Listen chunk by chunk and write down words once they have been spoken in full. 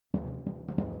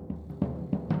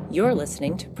You're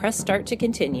listening to Press Start to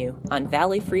Continue on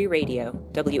Valley Free Radio,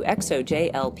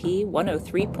 WXOJLP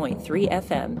 103.3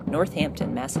 FM,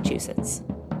 Northampton, Massachusetts.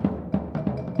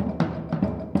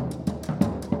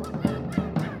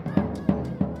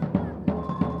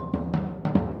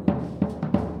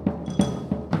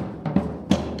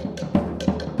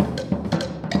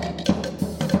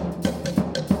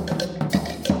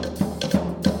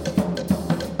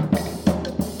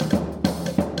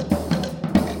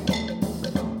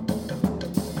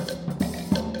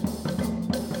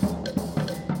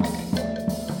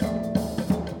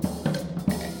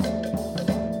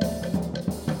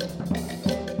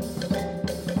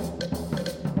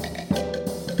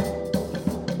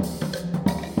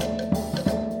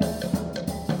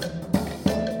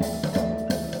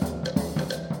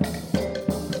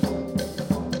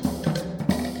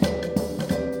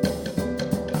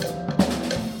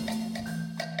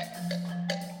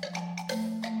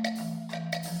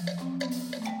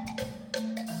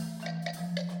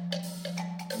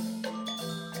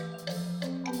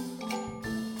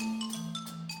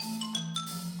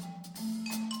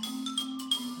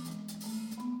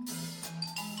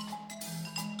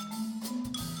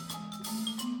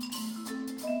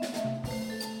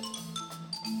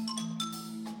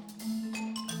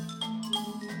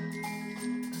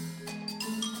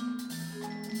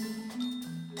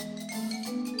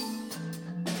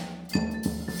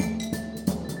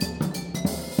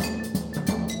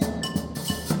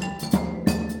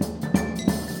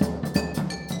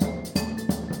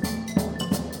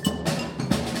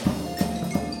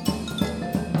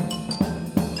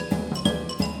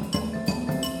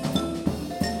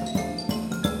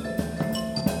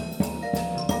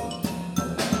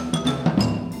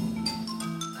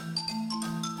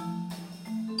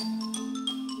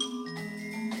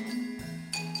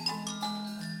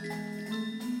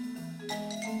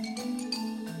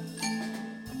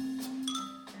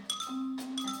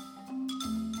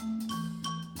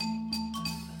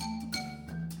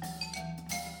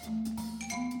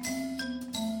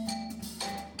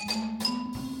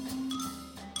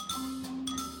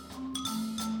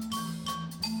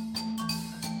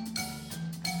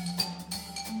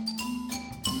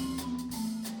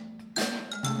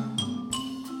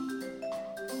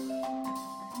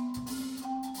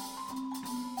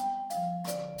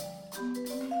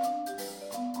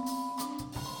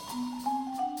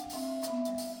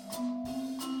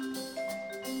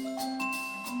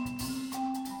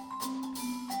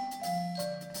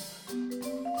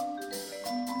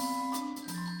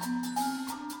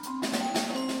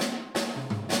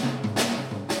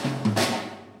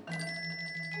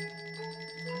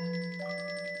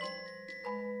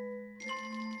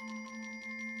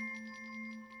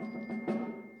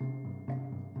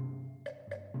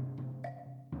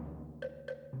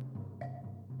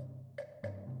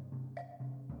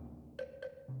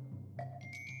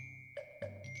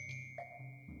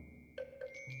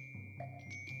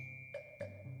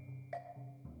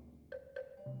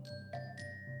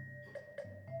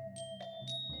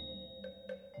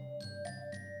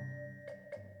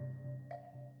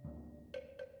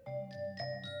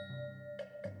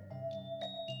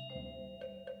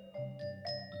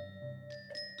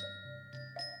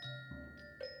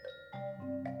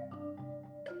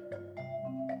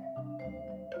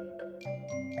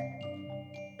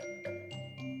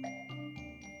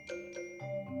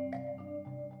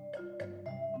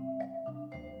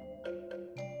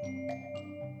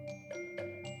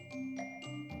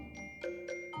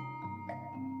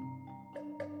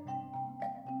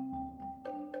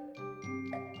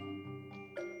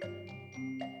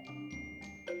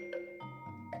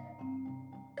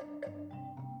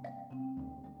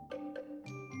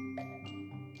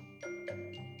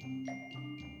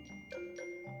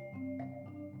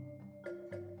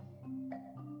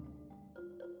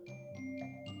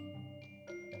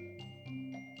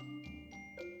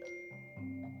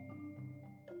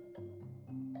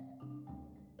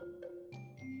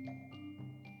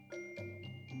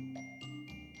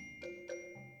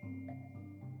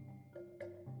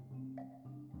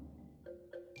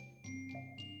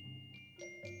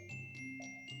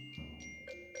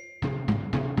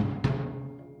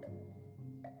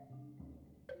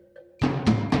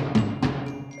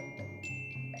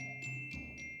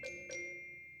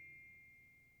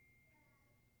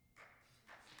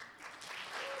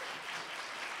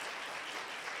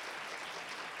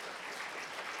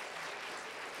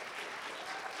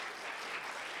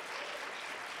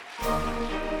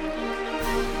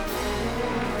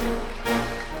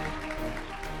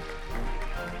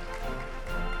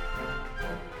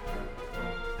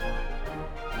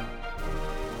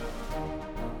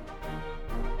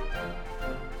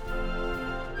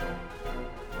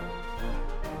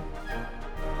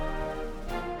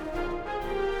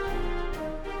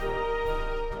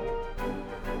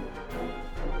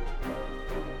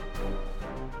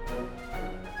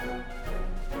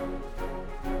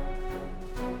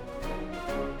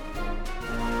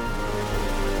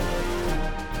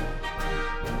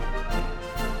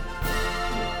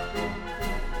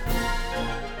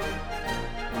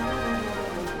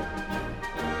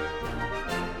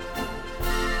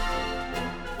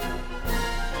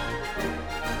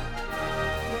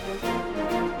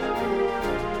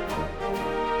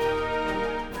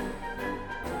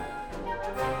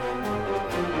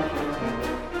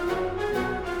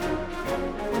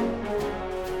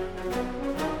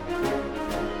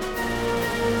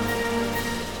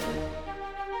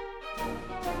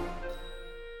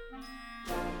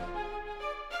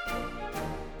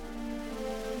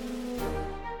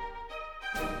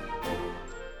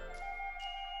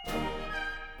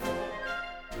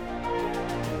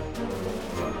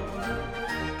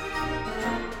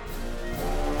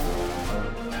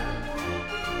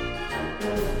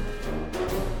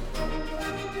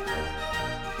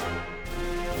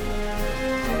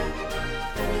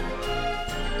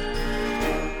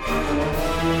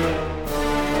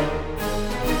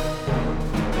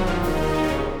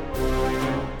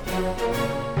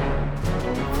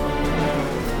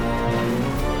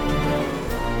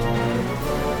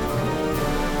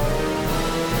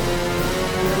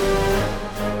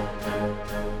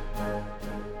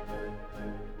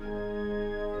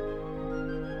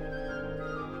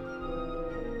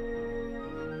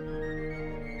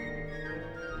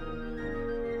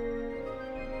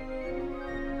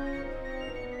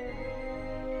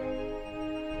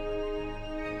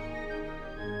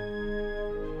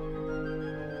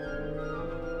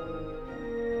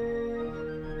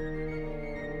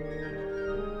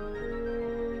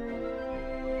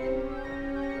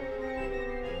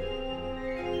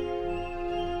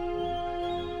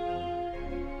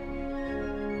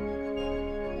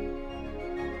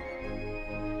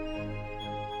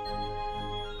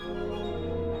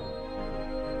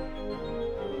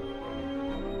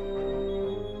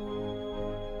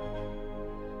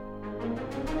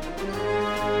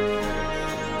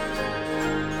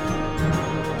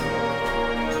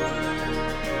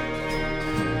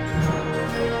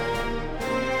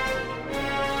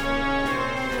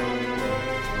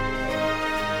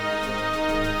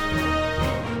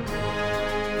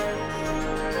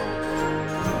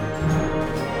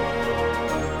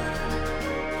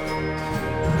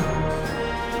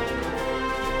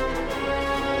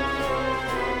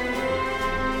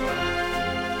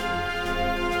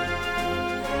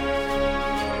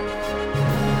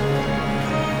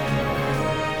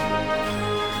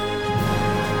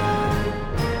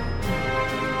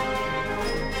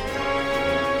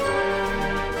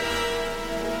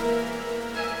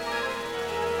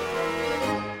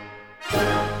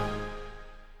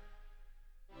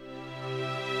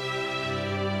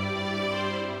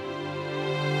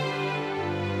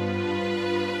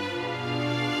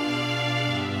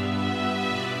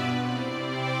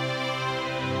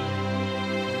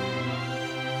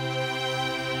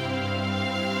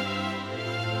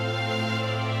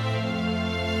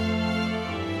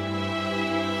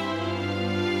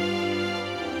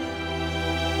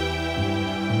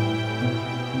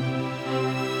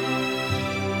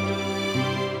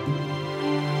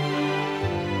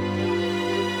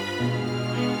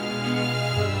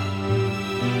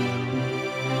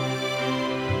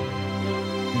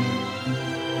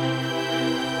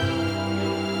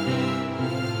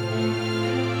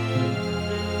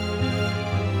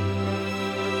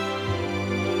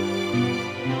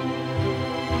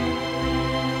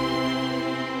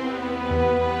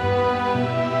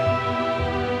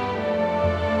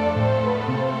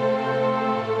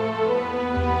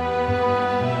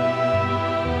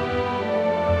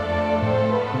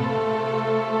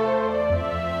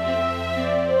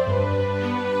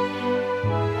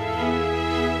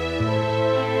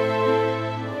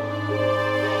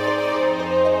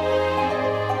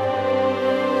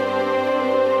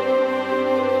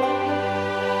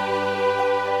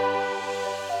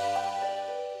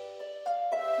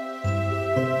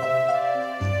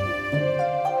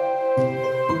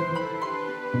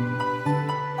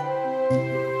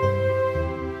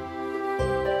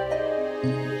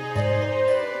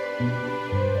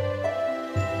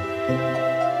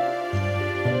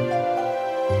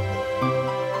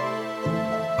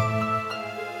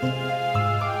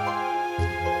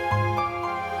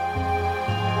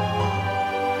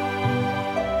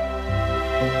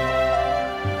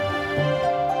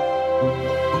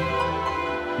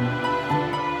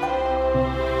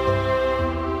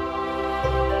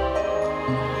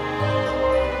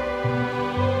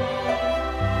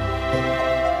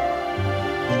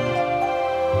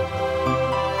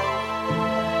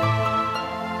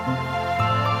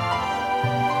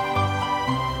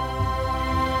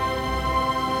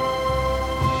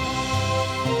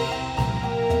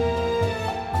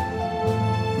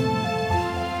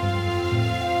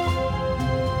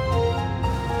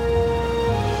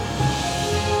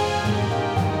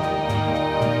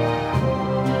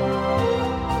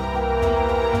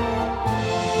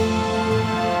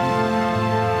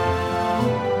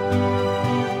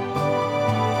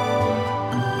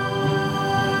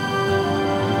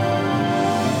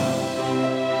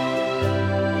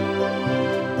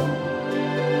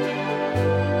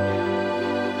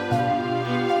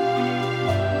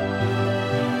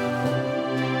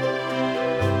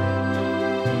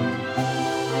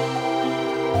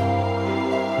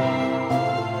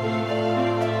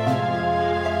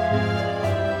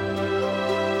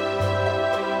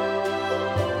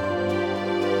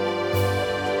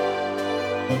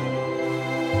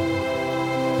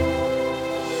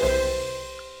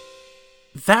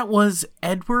 That was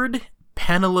Edward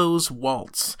Penelow's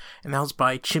Waltz, and that was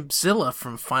by Chimpzilla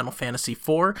from Final Fantasy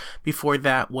IV. Before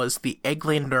that was the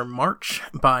Egglander March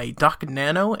by Doc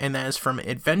Nano, and that is from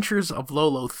Adventures of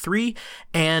Lolo 3.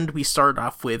 And we started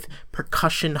off with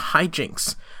Percussion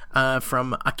Hijinks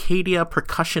from Acadia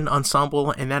Percussion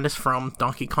Ensemble, and that is from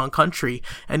Donkey Kong Country.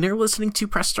 And they're listening to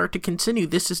Press Start to Continue.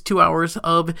 This is 2 hours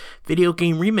of video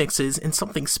game remixes, and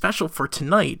something special for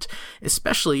tonight,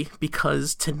 especially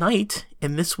because tonight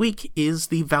and this week is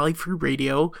the Valley Free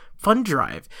Radio Fund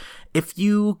Drive. If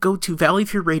you go to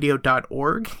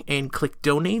valleyfreeradio.org and click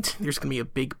donate, there's going to be a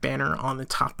big banner on the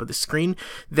top of the screen.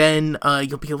 Then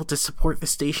you'll be able to support the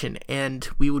station, and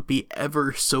we would be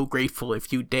ever so grateful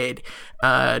if you did.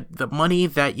 The money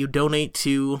that you donate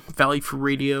to Valley Free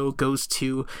Radio goes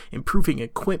to improving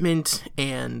equipment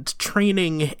and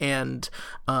training and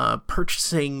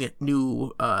purchasing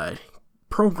new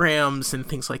programs and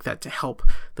things like that to help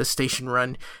the station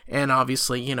run, and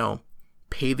obviously,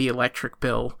 pay the electric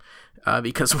bill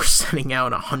because we're sending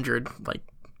out 100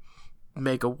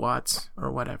 megawatts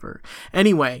or whatever.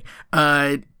 Anyway,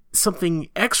 something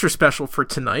extra special for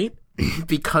tonight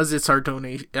because it's our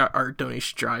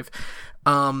donation drive.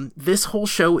 This whole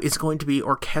show is going to be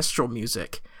orchestral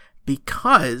music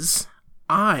because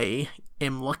I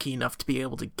am lucky enough to be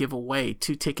able to give away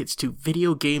 2 tickets to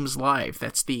Video Games Live.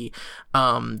 That's the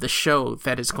show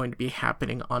that is going to be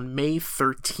happening on May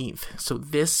 13th. So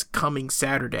this coming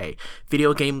Saturday,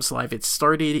 Video Games Live. It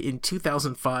started in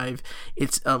 2005.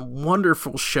 It's a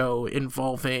wonderful show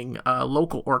involving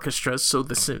local orchestras, so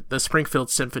the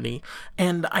Springfield Symphony,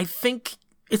 and I think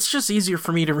it's just easier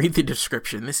for me to read the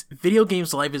description. This Video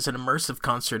Games Live is an immersive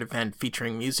concert event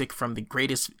featuring music from the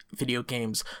greatest video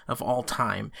games of all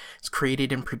time. It's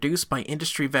created and produced by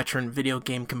industry veteran video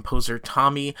game composer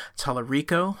Tommy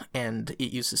Tallarico, and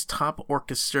it uses top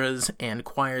orchestras and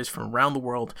choirs from around the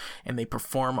world, and they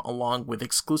perform along with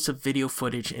exclusive video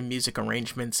footage and music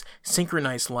arrangements,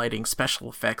 synchronized lighting, special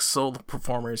effects, solo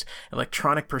performers,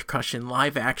 electronic percussion,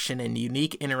 live action, and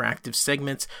unique interactive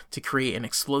segments to create an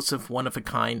explosive,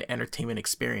 one-of-a-kind entertainment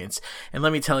experience. And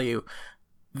let me tell you,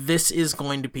 this is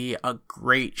going to be a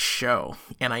great show,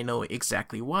 and I know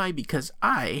exactly why, because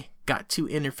I got to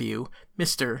interview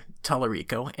Mr.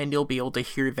 Tallarico, and you'll be able to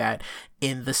hear that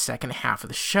in the second half of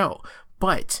the show.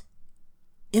 But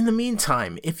in the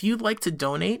meantime, if you'd like to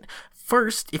donate,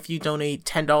 first, if you donate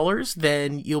 $10,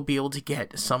 then you'll be able to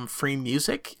get some free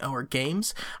music or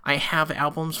games. I have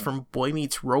albums from Boy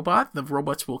Meets Robot, The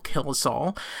Robots Will Kill Us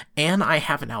All, and I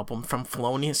have an album from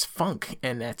Thelonious Funk,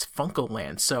 and that's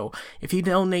Funkoland. So if you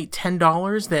donate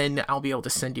 $10, then I'll be able to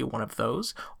send you one of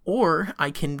those, or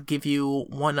I can give you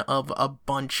one of a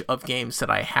bunch of games that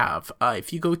I have.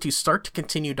 If you go to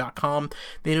starttocontinue.com,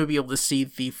 then you'll be able to see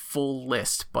the full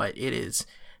list, but it is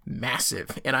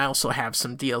massive. And I also have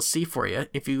some DLC for you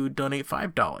if you donate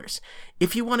 $5.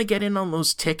 If you want to get in on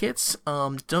those tickets,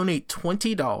 donate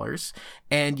 $20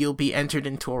 and you'll be entered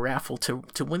into a raffle to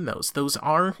win those. Those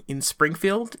are in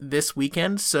Springfield this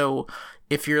weekend, so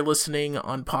if you're listening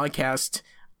on podcast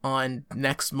on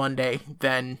next Monday,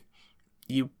 then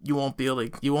you won't be able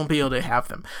to have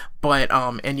them. But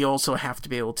and you also have to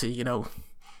be able to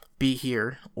be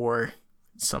here or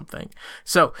something.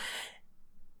 So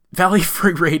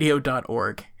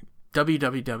valleyfreeradio.org,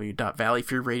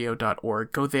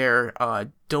 www.valleyfreeradio.org. Go there,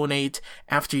 donate.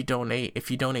 After you donate,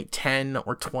 if you donate 10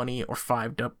 or 20 or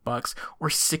 $5 or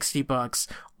 $60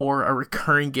 or a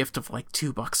recurring gift of like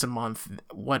 $2 a month,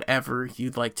 whatever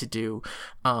you'd like to do,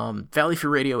 Valley Free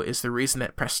Radio is the reason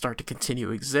that Press Start to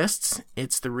Continue exists.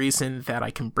 It's the reason that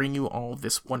I can bring you all of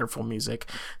this wonderful music.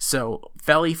 So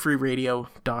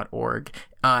valleyfreeradio.org.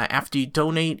 After you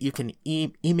donate, you can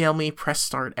email me,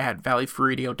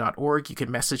 pressstart@valleyfreeradio.org. You can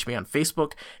message me on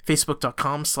Facebook,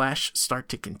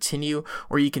 facebook.com/starttocontinue,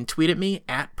 or you can tweet at me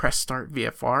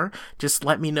 @PressStartVFR. Just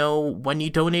let me know when you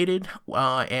donated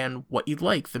and what you'd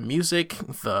like. The music,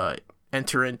 the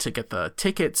enter in to get the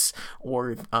tickets,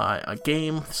 or a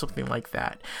game, something like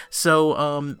that.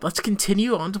 So let's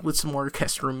continue on with some more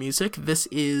orchestral music. This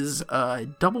is a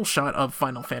double shot of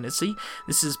Final Fantasy.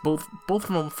 This is both of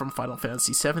them from Final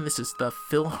Fantasy VII. This is the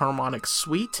Philharmonic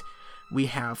Suite. We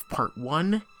have part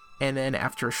 1, and then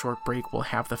after a short break we'll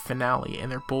have the finale, and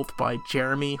they're both by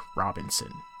Jeremy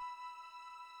Robinson.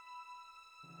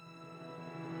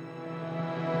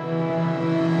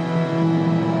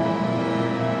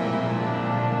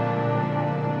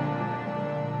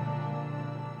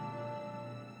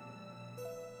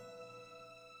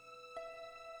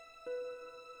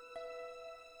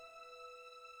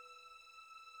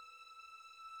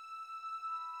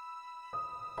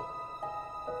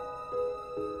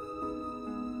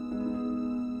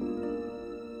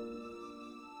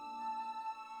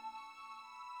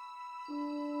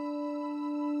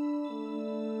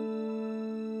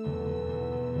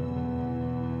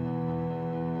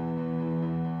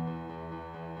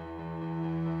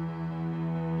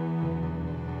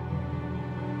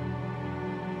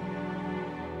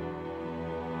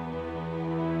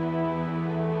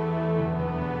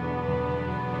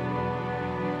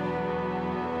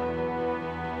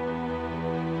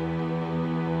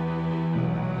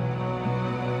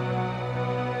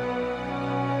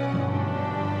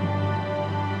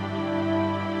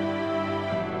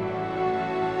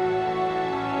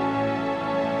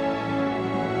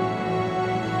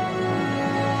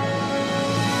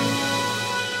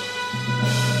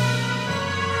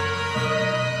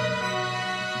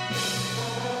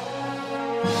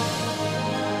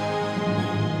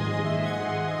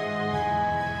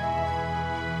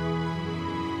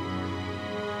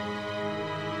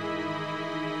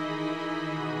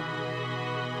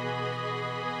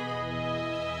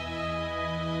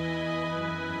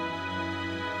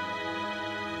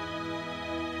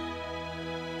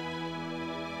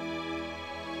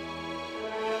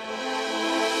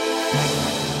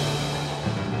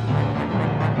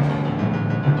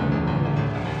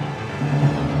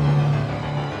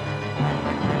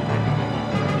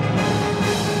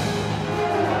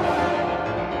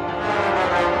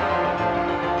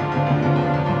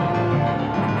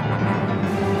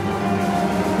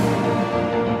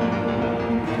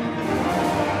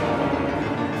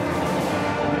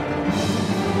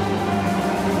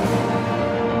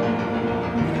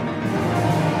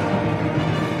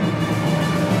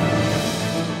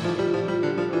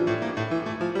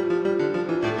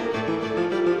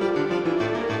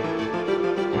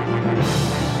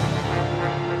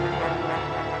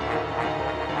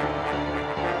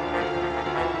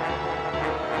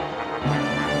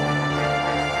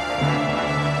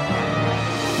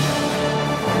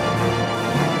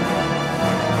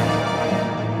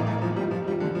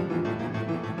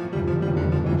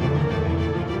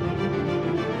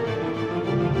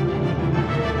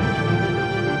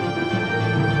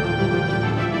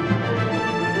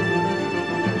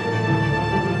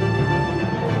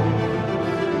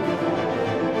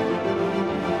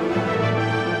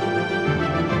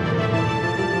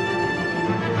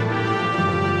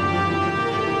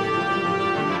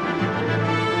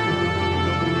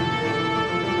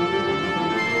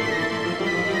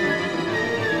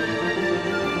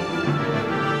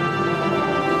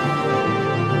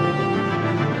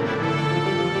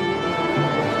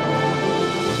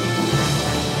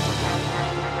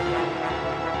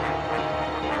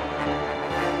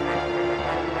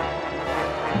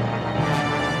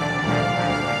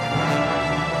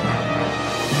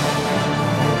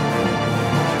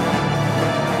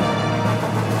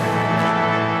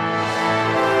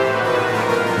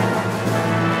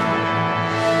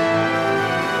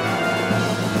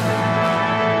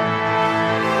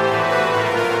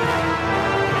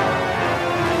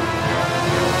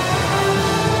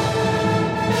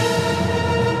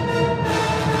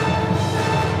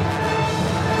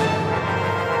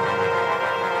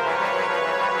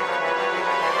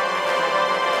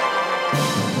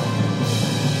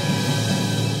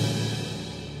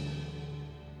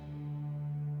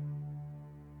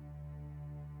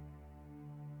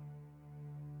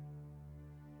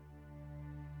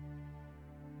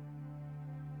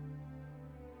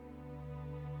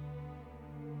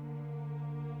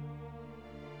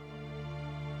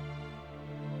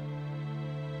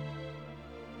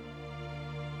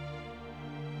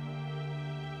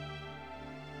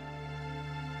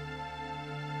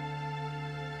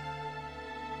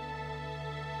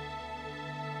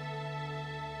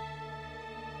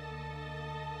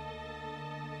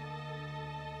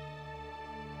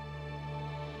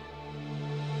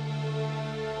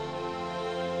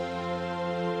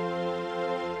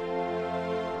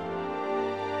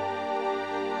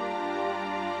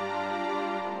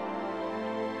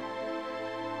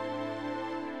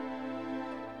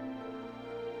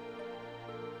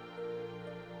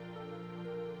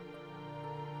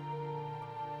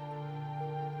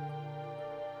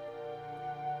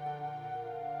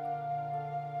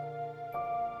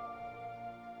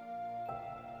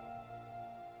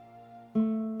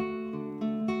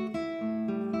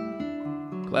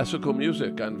 Classical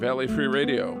music on Valley Free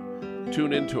Radio.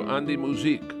 Tune in to Andi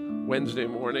Musik Wednesday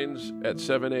mornings at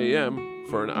 7 a.m.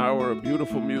 for an hour of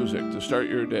beautiful music to start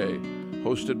your day.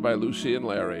 Hosted by Lucy and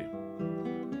Larry.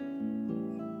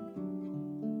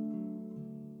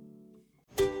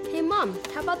 Hey, Mom,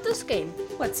 how about this game?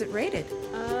 What's it rated?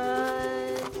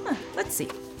 Let's see.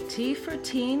 T for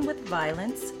teen with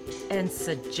violence and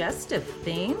suggestive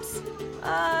themes?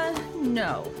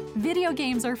 No. Video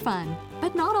games are fun,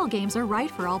 but not all games are right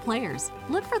for all players.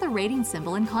 Look for the rating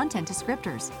symbol in content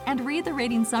descriptors and read the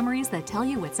rating summaries that tell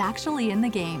you what's actually in the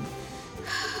game.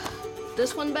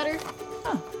 This one better?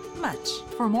 Oh, much.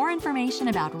 For more information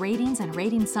about ratings and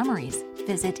rating summaries,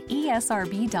 visit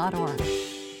esrb.org.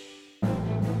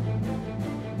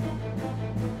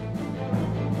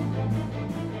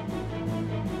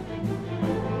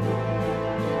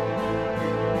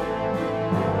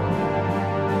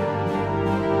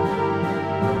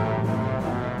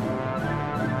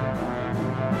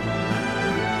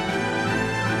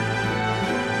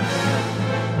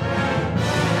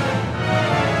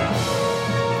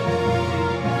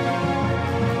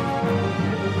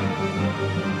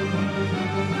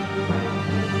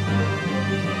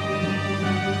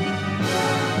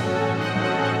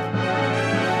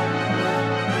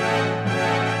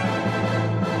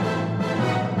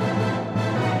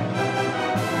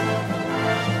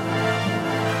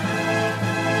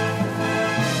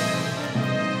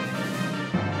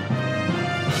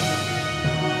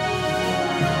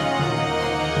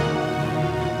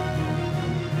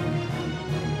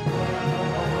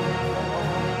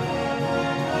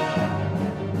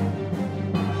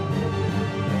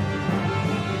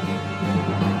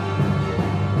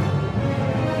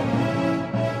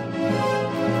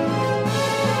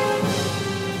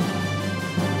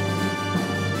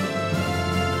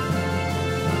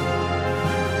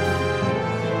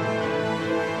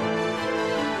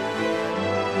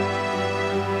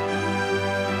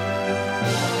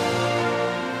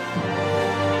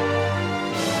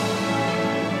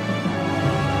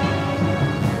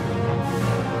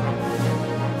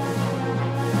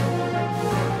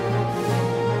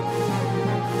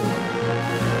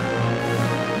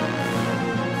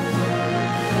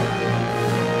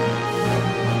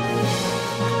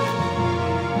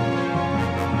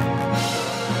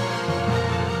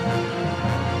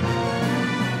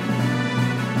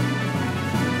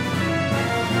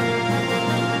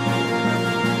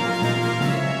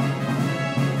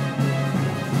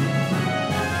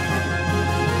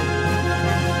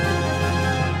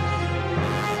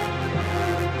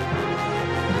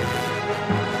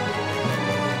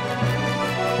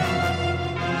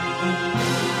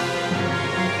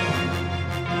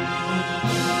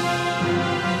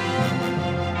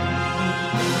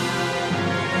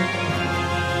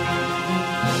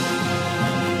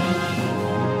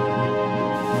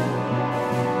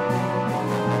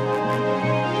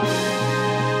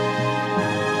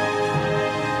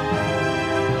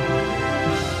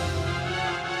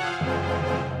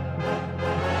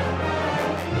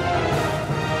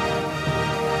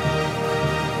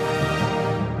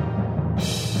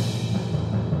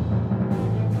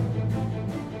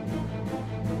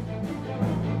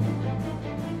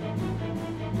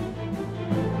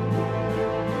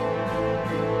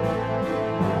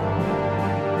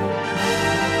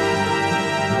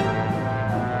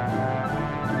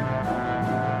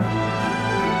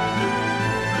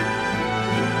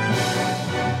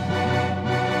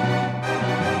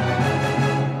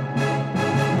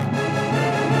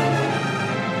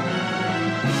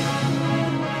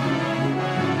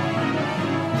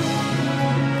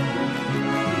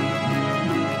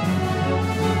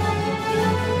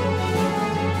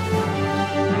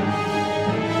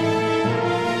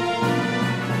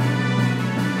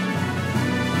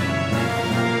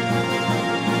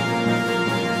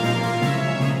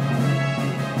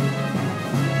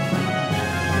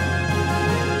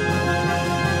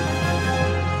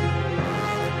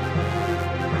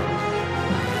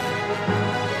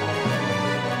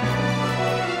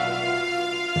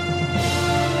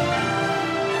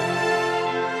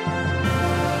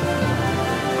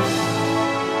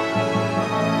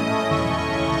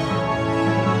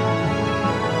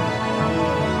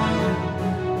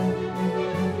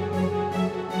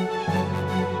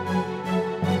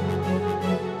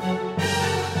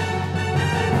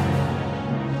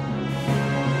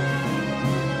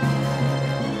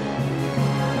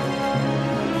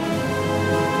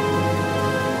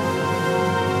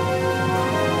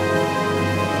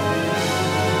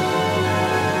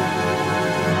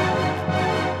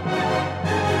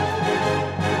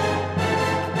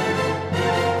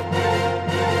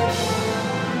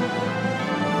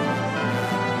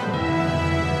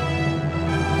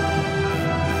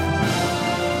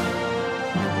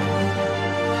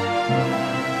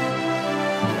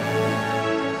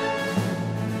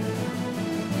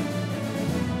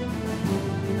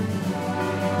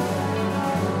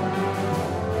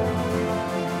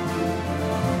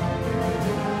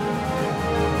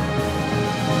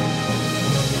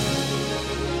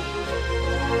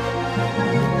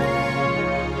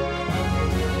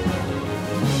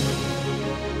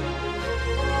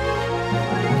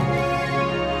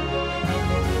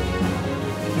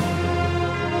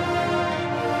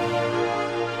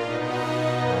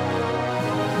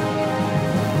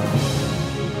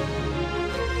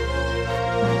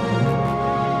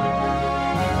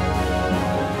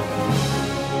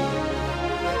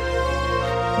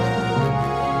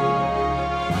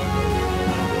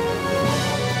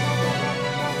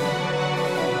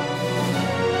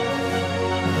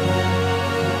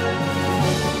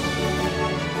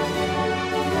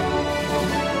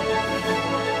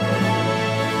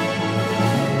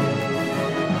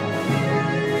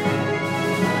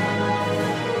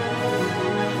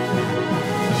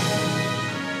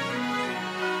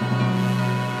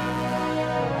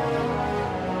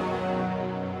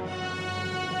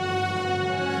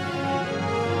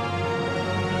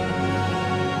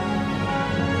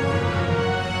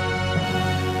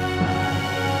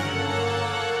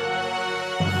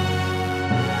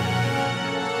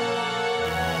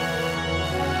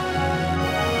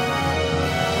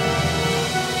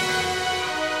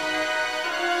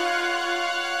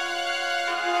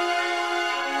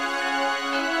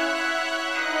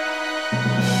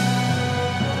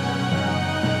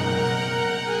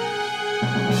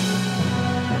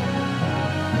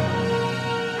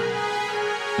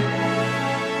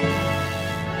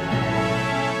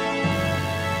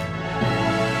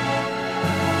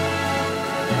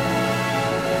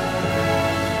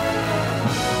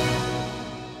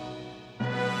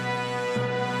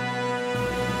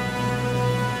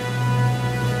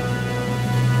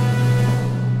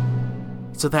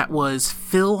 So that was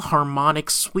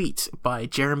Philharmonic Suite by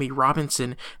Jeremy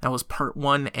Robinson. That was part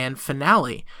 1 and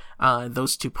finale,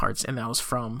 those 2 parts, and that was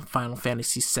from Final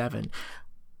Fantasy VII.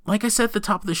 Like I said at the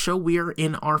top of the show, we are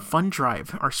in our fund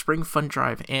drive, our spring fund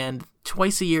drive, and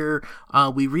twice a year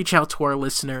we reach out to our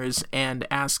listeners and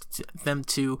ask them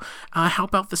to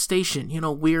help out the station. You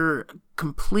know, we're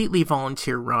completely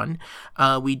volunteer run.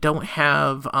 We don't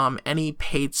have any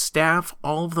paid staff.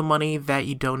 All of the money that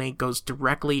you donate goes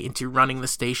directly into running the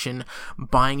station,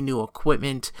 buying new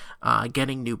equipment,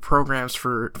 getting new programs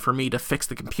for me to fix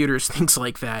the computers, things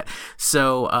like that.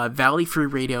 So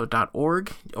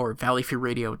valleyfreeradio.org or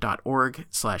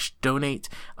valleyfreeradio.org/donate.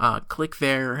 Click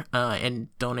there and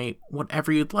donate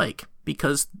whatever you'd like,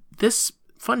 because this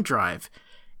fund drive,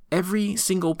 every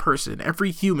single person,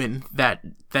 every human that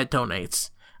donates.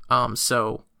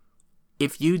 So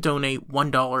if you donate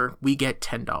 $1, we get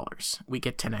 $10. We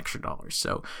get 10 extra dollars.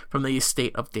 So from the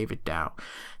estate of David Dow.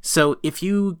 So if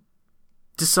you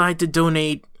decide to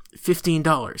donate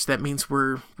 $15, that means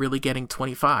we're really getting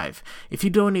 25. If you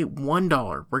donate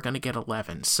 $1, we're going to get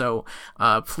 11. So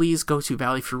please go to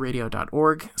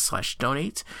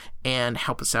valleyfreeradio.org/donate and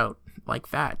help us out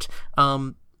like that.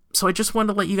 So I just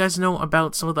wanted to let you guys know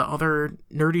about some of the other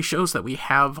nerdy shows that we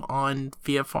have on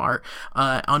VFR.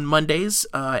 On Mondays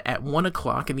at 1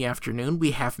 o'clock in the afternoon,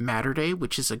 we have Matter Day,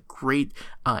 which is a great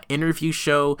interview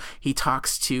show. He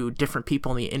talks to different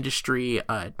people in the industry,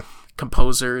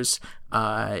 composers,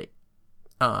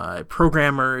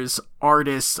 programmers,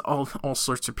 artists, all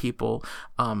sorts of people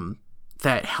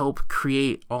that help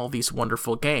create all these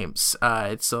wonderful games.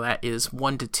 So that is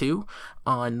 1 to 2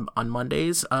 on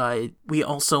Mondays. We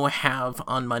also have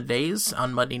on Monday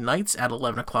nights at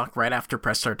 11 o'clock, right after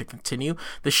Press Start to Continue,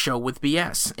 the show with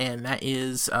BS, and that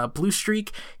is Blue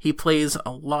Streak. He plays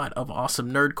a lot of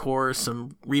awesome nerdcore,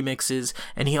 some remixes,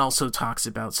 and he also talks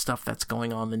about stuff that's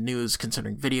going on in the news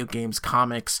concerning video games,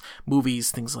 comics,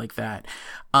 movies, things like that.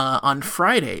 On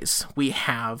Fridays, we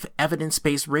have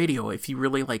Evidence-Based Radio. If you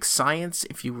really like science,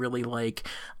 if you really like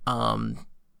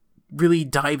really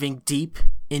diving deep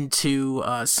into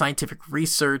scientific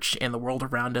research and the world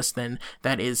around us, then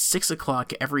that is 6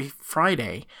 o'clock every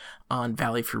Friday on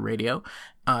Valley Free Radio.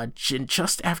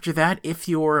 Just after that, if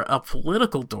you're a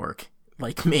political dork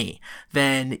like me,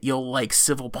 then you'll like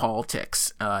Civil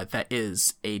Politics. That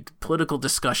is a political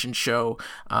discussion show.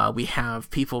 We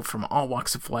have people from all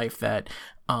walks of life that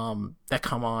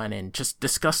come on and just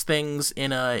discuss things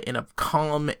in a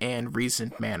calm and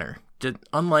reasoned manner,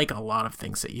 unlike a lot of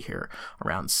things that you hear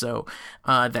around. So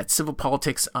that's Civil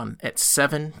Politics at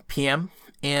 7 p.m.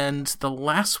 And the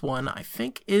last one, I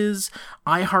think, is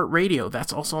iHeartRadio.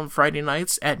 That's also on Friday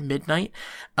nights at midnight.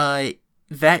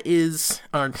 That is,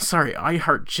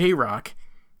 iHeart J-Rock,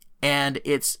 and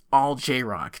it's all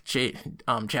J-Rock,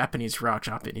 Japanese rock,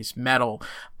 Japanese metal.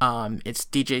 It's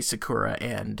DJ Sakura,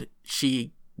 and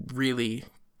she really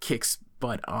kicks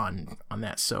butt on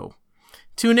that, so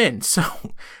tune in. So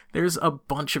there's a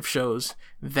bunch of shows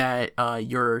that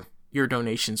your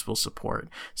donations will support.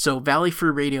 So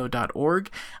valleyfreeradio.org,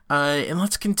 and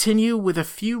let's continue with a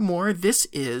few more. This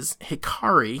is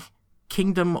Hikari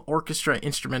Kingdom Orchestra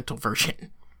instrumental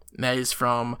version. That is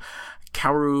from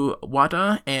Kaoru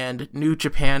Wada and New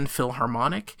Japan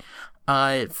Philharmonic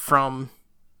from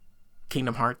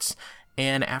Kingdom Hearts.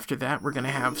 And after that, we're going to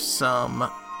have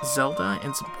some Zelda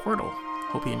and some Portal.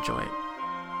 Hope you enjoy it.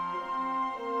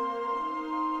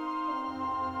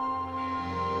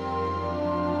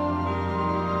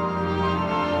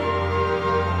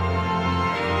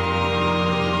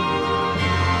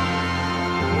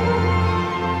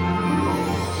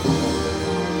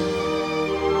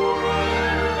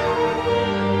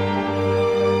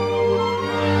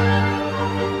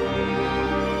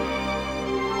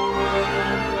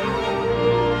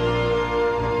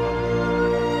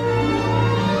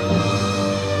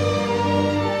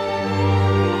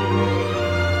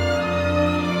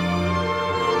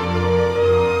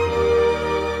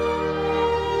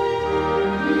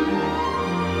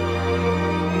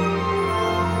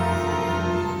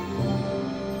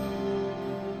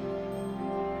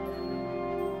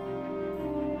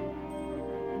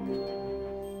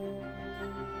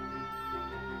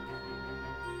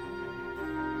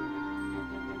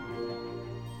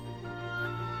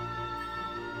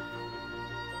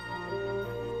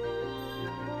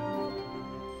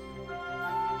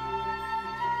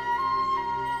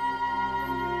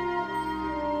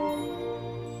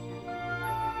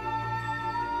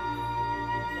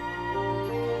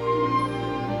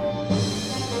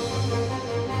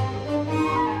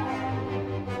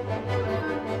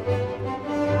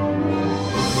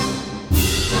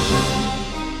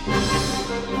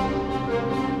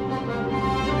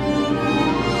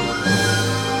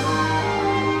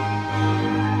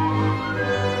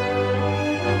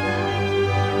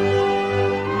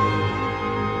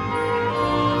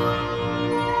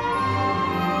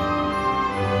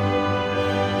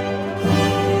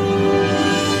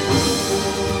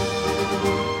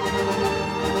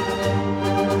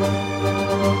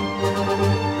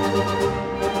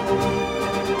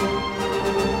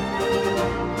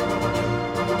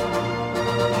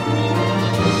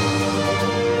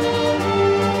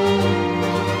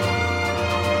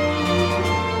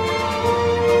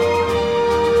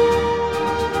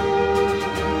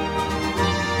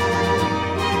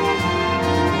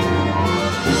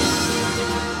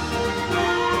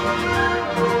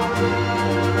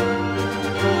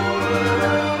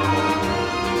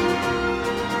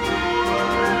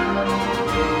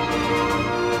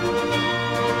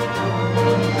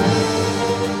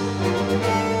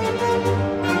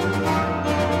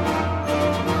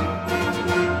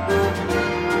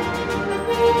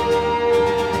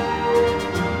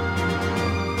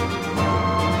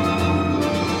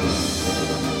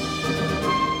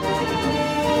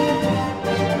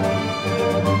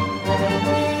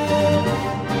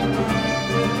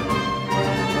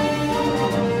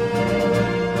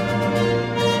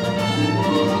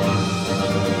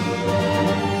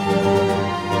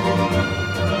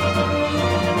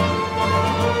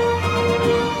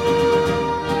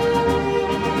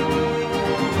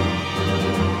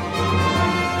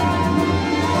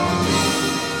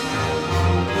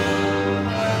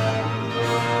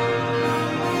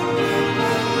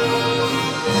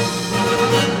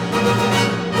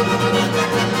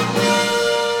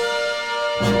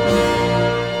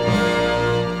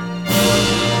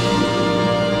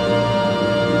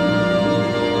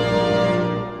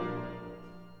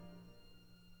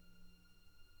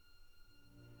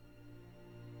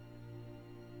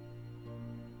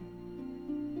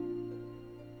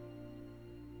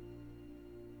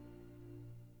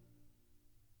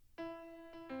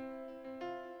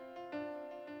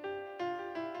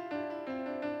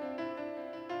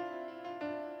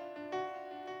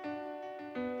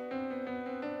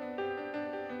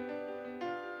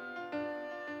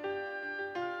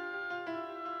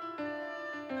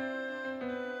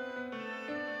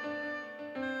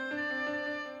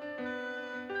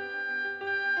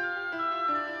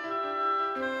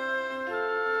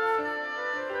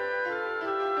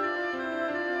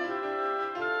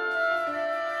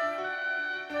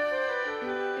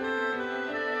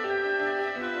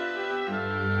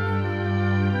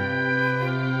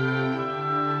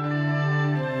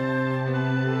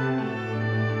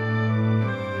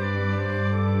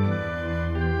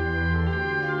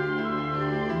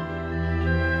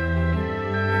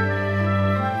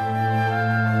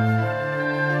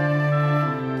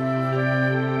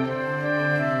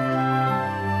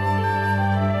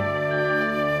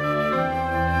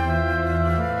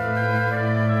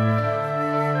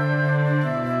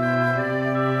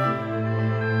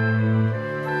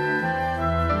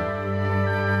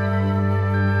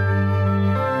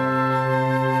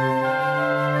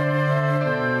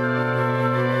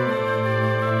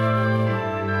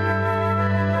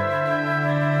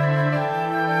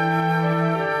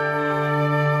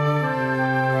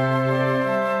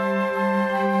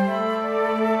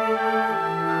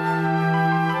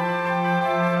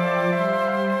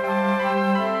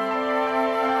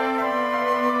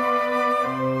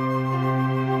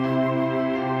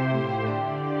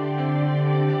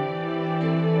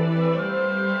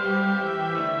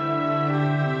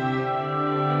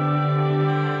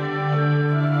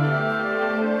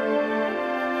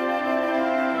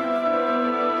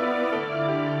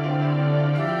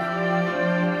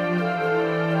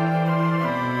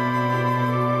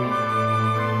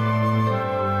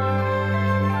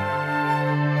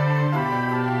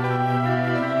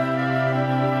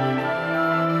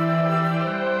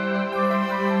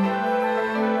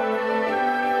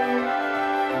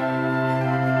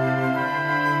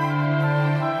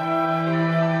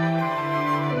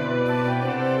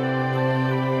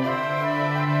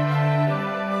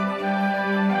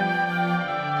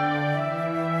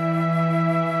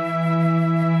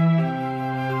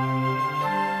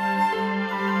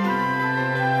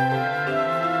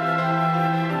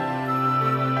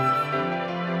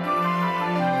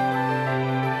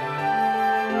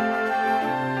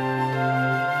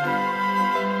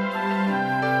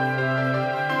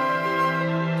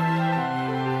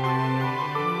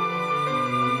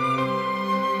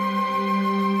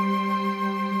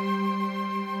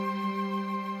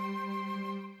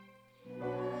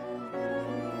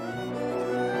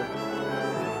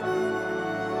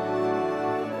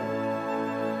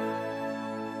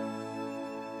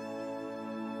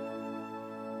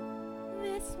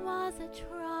 was a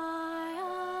trial.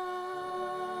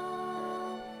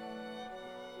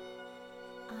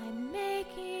 I'm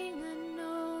making a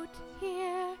note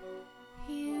here,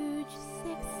 huge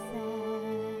success.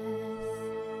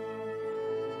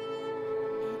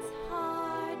 It's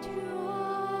hard to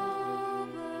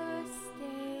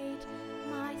overstate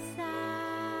my satisfaction.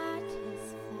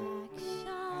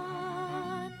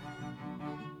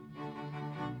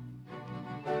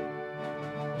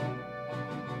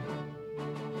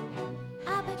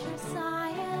 Aperture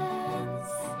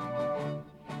science.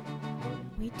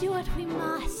 We do what we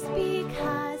must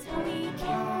because we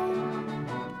can.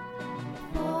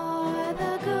 For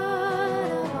the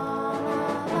good of all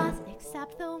of us,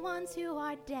 except the ones who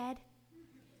are dead.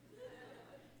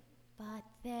 But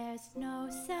there's no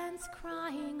sense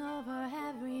crying over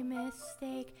every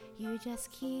mistake. You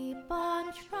just keep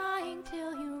on trying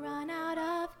till you run out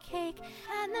of cake.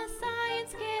 And the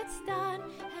science gets done,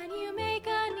 and you make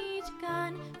a neat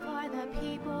gun for the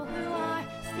people who are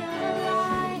still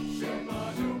alive.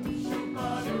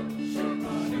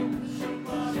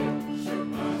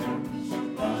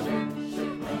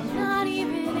 I'm not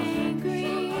even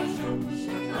angry.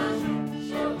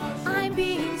 I'm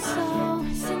being so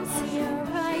sincere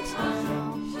right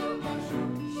now.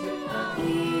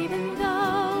 Even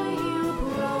though you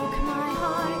broke my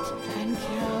heart and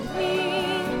killed me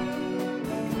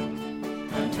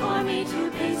and tore me to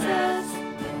pieces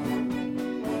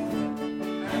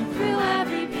and threw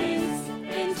every piece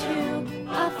into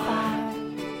a fire.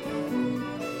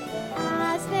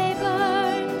 As they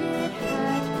burned, it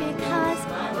hurt because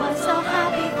I was so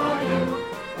happy for you.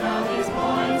 Now these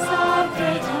boys of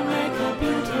data make a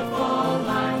beautiful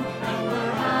line, and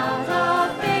we're out of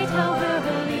beta, we're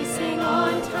releasing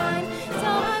on time. So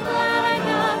I'm glad I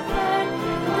got burned,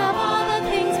 and of all the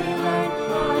things we learned,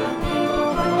 for the people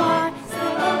who are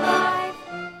still alive.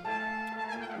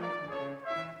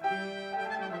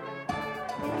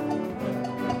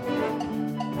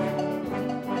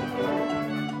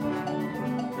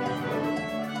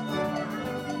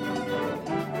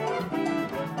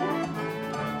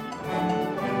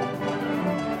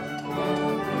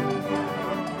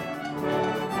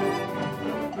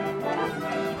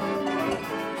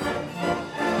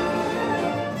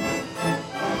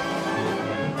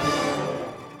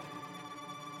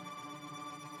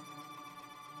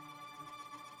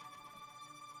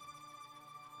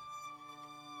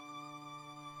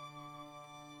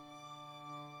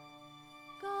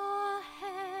 Go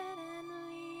ahead and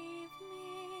leave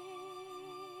me.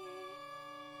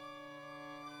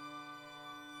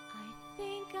 I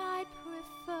think I'd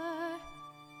prefer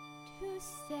to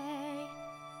stay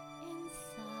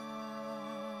inside.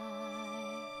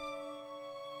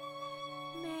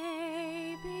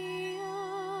 Maybe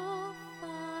you'll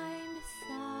find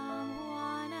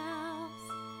someone else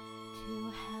to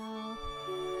help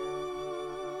you.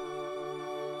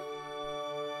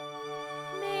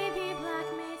 Maybe Black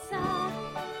Mesa.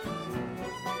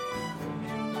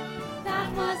 That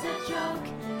was a joke.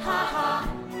 Ha ha,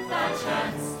 that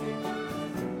chance.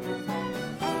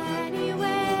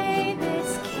 Anyway,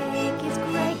 this cake is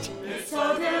great. It's so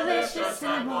delicious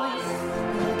and moist.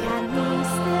 Look at me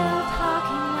still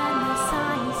talking when there's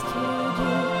science to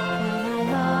do. When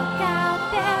I look out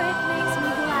there, it makes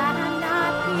me glad I'm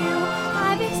not you.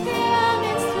 I've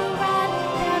experiments to run.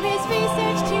 There is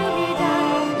research to be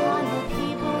done on the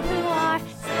people who are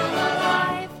still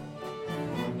alive.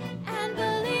 And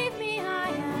believe me, I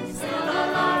am still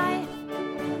alive.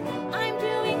 I'm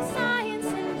doing science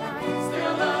and I'm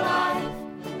still alive.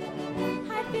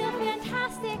 I feel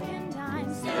fantastic and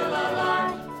I'm still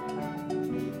alive.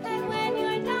 And when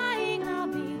you're dying, I'll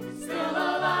be still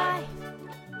alive.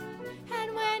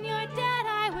 And when you're dead,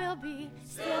 I will be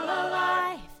still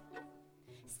alive.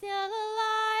 Still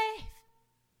alive.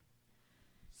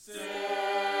 Still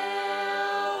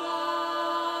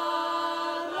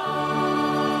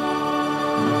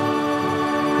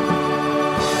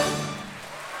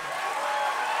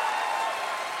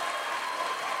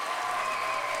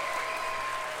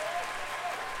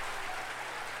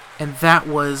And that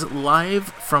was Live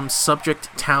from Subject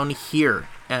Town Here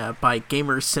by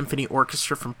Gamers Symphony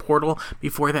Orchestra from Portal.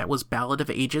 Before that was Ballad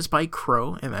of Ages by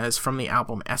Crow, and that is from the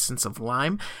album Essence of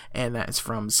Lime, and that is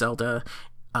from Zelda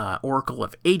Oracle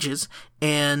of Ages.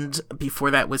 And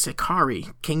before that was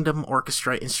Ikari, Kingdom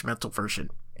Orchestra Instrumental Version,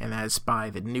 and that is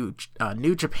by the New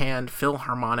Japan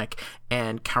Philharmonic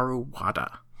and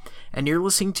Karuwada. And you're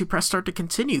listening to Press Start to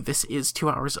Continue. This is 2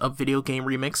 hours of video game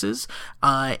remixes,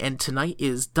 and tonight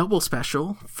is double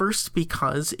special. First,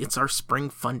 because it's our Spring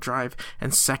Fun Drive,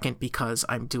 and second, because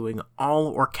I'm doing all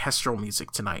orchestral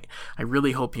music tonight. I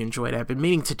really hope you enjoyed it. I've been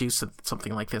meaning to do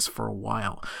something like this for a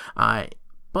while.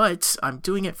 But I'm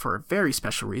doing it for a very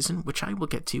special reason, which I will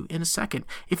get to in a second.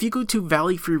 If you go to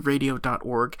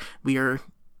valleyfreeradio.org, we are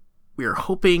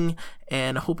hoping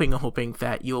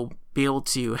that you'll be able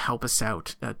to help us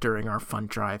out during our fun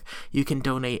drive. You can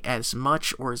donate as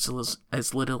much or as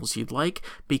little as you'd like,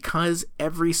 because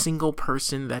every single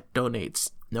person that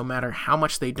donates, no matter how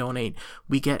much they donate,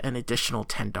 we get an additional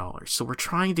 $10. So we're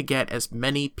trying to get as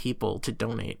many people to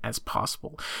donate as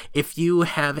possible. If you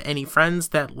have any friends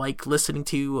that like listening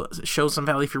to shows on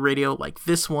Valley Free Radio, like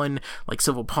this one, like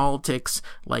Civil Politics,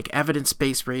 like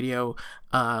Evidence-Based Radio,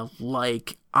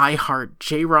 like iHeart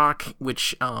J-Rock,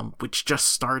 which just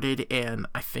started and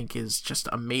I think is just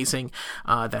amazing.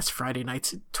 That's Friday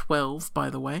nights at 12, by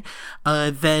the way.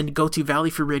 Then go to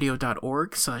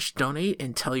valleyfreeradio.org/donate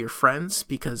and tell your friends,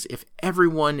 because if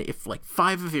like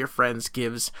 5 of your friends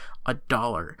gives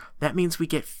 $1, that means we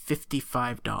get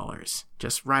 $55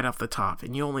 just right off the top,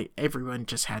 and everyone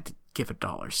just had to give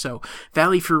 $1. So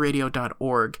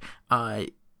valleyfreeradio.org,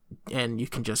 and you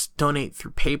can just donate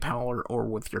through PayPal or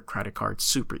with your credit card.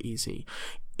 Super easy.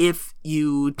 If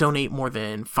you donate more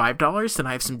than $5, then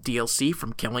I have some DLC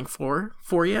from Killing Floor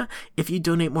for you. If you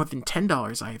donate more than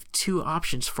 $10, I have 2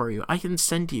 options for you. I can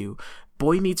send you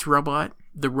Boy Meets Robot,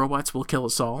 The Robots Will Kill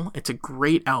Us All. It's a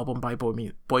great album by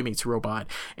Boy Meets Robot,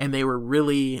 and they were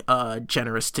really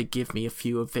generous to give me a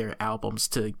few of their albums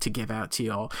to give out to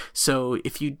y'all. So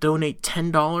if you donate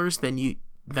 $10,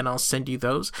 then I'll send you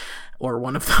those, or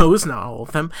one of those, not all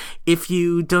of them. If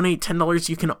you donate $10,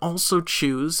 you can also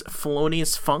choose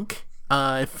Felonious Funk,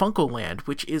 Funkoland,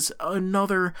 which is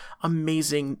another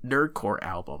amazing nerdcore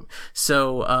album.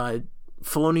 So,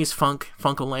 Felonious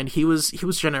Funkoland, he was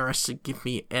generous to give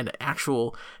me an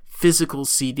actual physical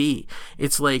CD.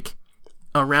 It's like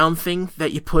a round thing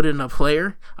that you put in a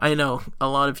player. I know a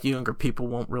lot of younger people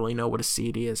won't really know what a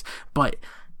CD is, but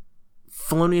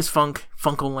Felonious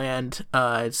Funkoland,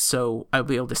 so I'll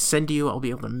be able to I'll be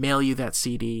able to mail you that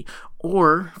CD,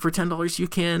 or for $10 you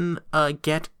can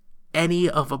get any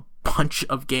of a bunch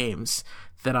of games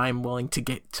that I'm willing to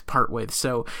part with.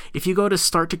 So if you go to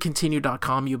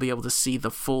starttocontinue.com, you'll be able to see the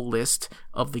full list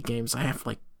of the games. I have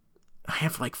like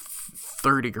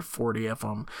 30 or 40 of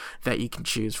them that you can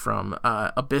choose from.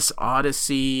 Abyss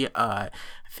Odyssey, I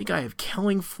think I have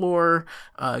Killing Floor,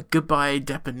 Goodbye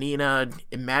Depanina,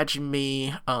 Imagine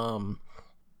Me, The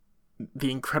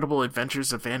Incredible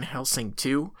Adventures of Van Helsing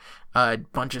 2, a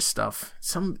bunch of stuff.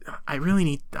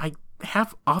 I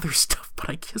have other stuff, but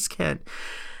I just can't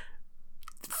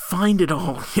find it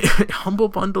all. Humble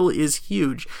Bundle is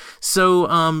huge. So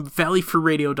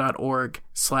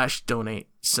valleyfreeradio.org/donate.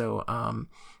 So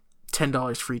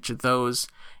 $10 for each of those.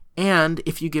 And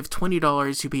if you give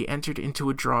 $20, you'll be entered into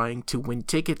a drawing to win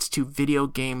tickets to Video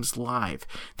Games Live.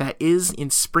 That is in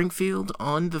Springfield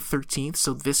on the 13th,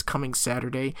 so this coming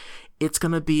Saturday. It's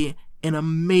going to be an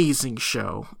amazing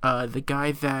show. The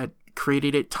guy that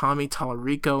created it, Tommy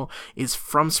Tallarico, is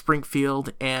from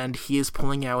Springfield, and he is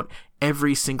pulling out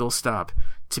every single stop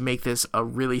to make this a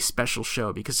really special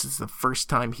show, because it's the first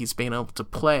time he's been able to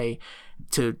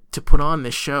to put on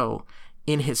this show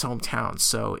in his hometown.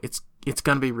 So it's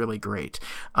going to be really great.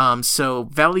 So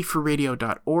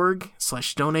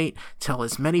valleyfreeradio.org/donate. Tell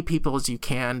as many people as you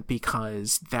can,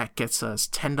 because that gets us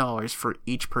 $10 for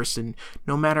each person,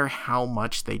 no matter how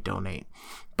much they donate.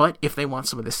 But if they want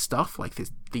some of this stuff, like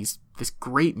this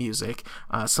great music,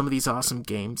 some of these awesome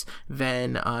games,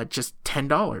 then just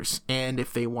 $10. And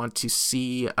if they want to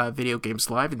see Video Games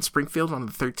Live in Springfield on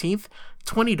the 13th,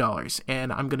 $20.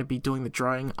 And I'm going to be doing the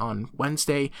drawing on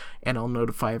Wednesday, and I'll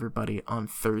notify everybody on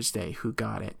Thursday who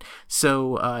got it.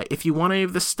 So if you want any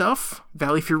of this stuff,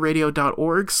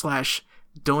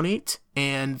 valleyfreeradio.org/donate,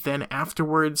 and then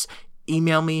afterwards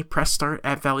email me,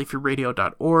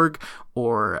 pressstart@valleyfreeradio.org,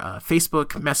 or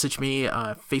Facebook message me,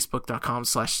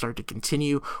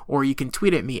 facebook.com/starttocontinue, or you can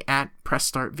tweet at me at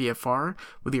pressstartvfr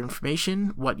with your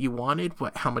information, what you wanted,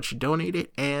 how much you donated,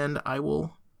 and I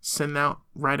will send that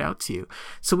right out to you.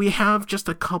 So we have just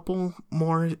a couple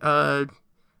more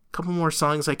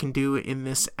songs I can do in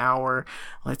this hour.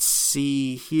 Let's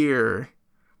see here.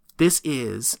 This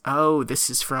is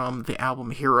from the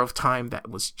album Hero of Time that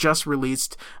was just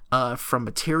released from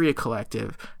Materia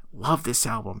Collective. Love this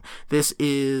album. This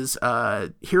is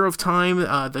Hero of Time.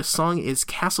 The song is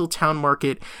Castle Town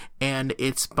Market, and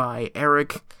it's by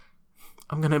Eric.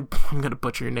 I'm gonna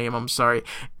butcher your name. I'm sorry,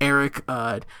 Eric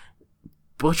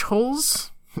Butch Holes?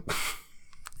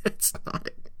 It's not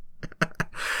it.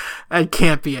 That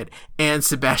can't be it. And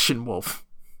Sebastian Wolf.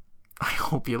 I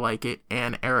hope you like it.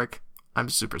 And Eric, I'm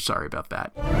super sorry about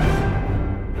that.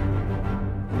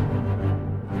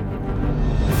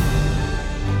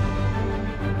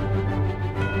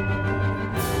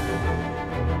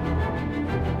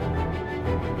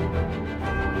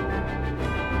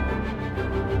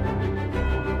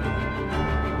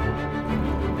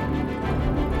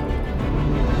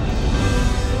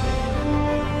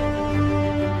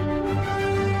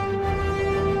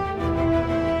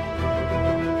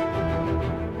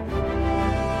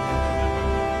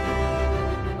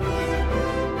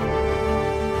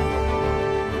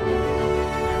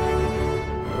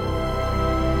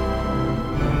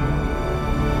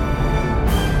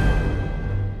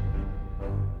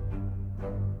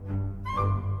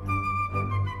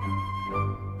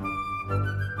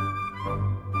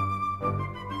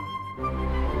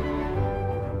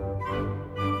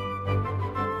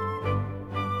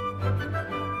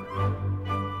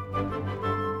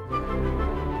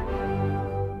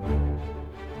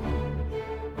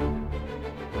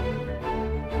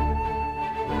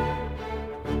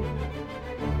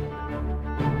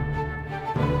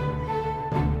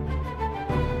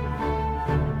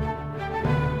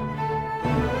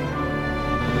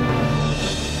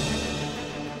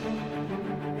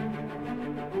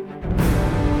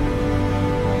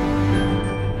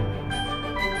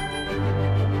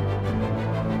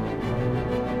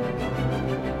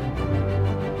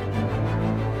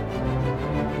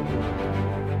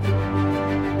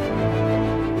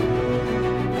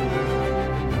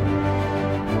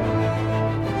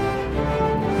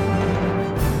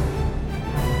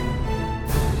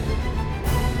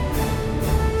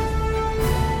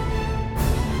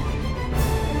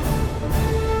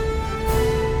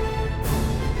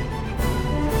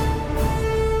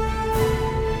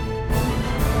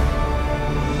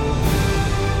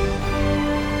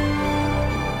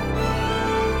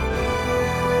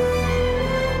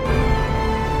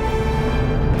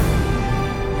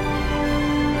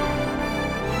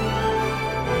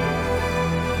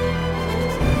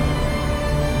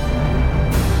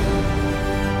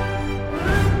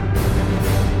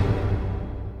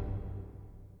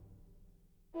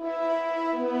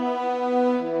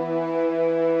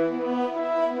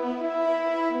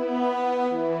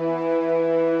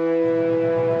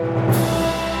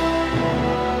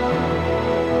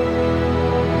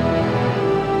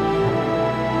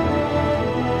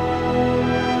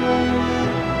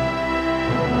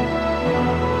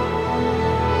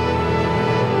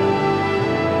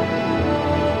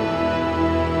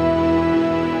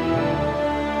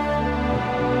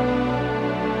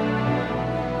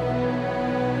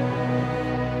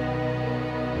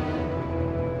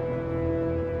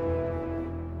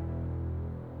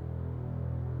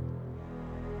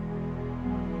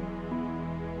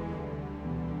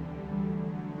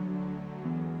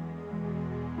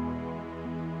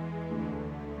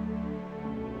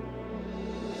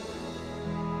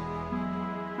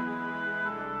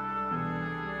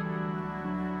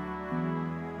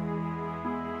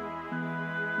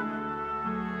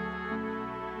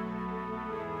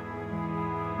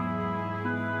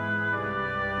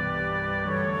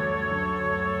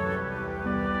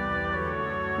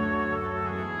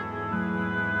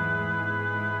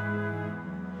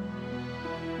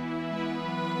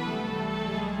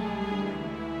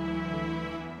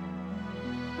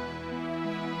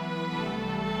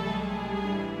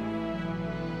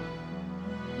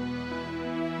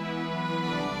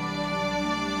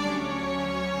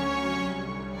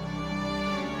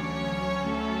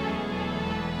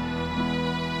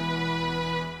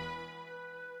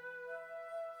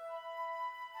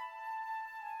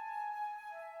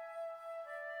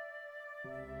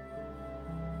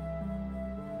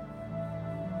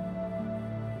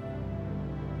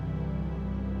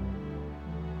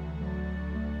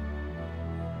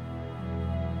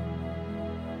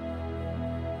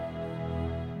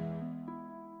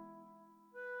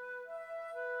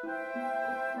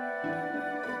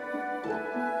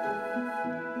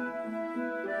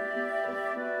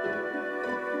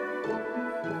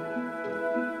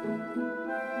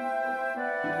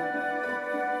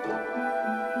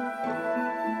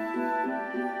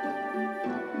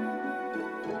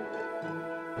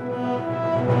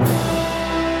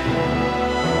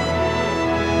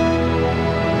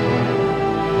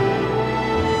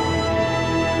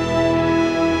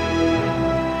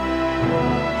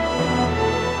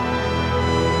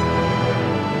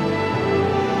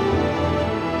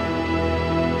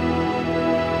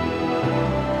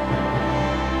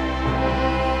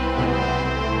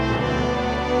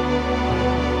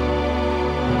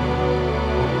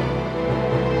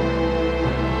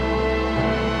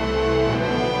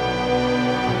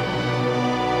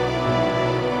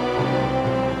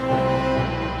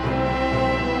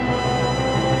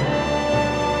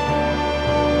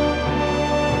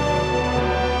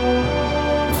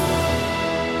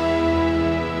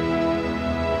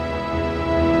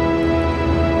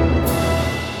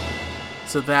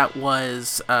 So that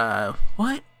was,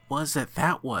 what was it?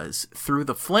 That was Through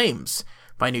the Flames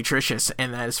by Nutritious,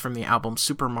 and that is from the album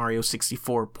Super Mario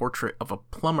 64 Portrait of a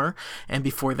Plumber. And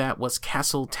before that was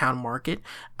Castle Town Market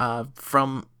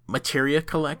from Materia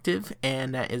Collective,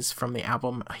 and that is from the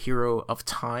album Hero of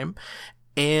Time.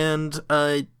 And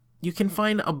you can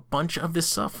find a bunch of this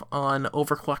stuff on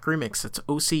Overclock Remix. It's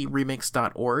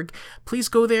ocremix.org. Please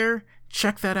go there,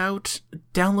 check that out,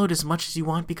 download as much as you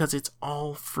want because it's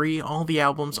all free, all the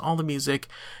albums, all the music.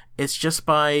 It's just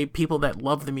by people that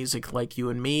love the music like you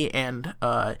and me, and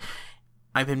I've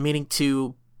been meaning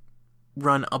to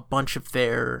run a bunch of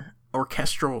their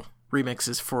orchestral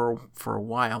remixes for a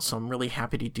while, so I'm really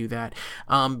happy to do that.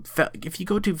 If you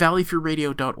go to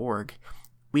valleyfreeradio.org,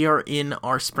 we are in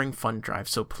our spring fund drive,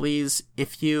 so please,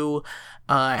 if you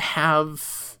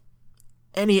have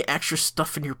any extra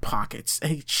stuff in your pockets,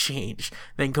 any change,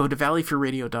 then go to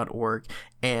valleyfreeradio.org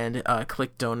and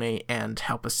click donate and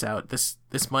help us out. This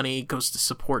money goes to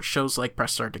support shows like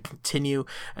Press Start to continue.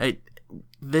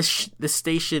 This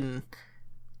station,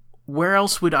 where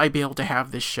else would I be able to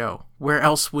have this show? Where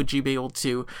else would you be able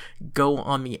to go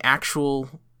on the actual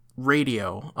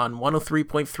radio on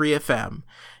 103.3 FM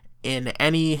in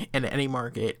any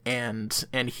market and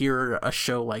hear a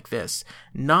show like this?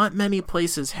 Not many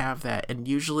places have that, and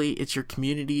usually it's your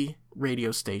community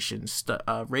radio stations,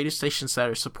 radio stations that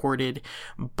are supported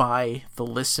by the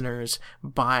listeners,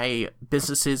 by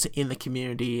businesses in the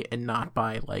community, and not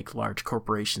by like large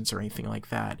corporations or anything like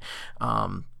that.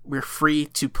 We're free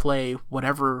to play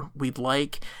whatever we'd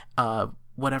like,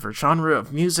 whatever genre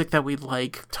of music that we'd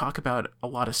like, talk about a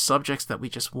lot of subjects that we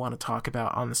just want to talk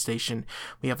about on the station.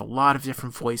 We have a lot of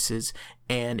different voices,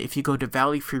 and if you go to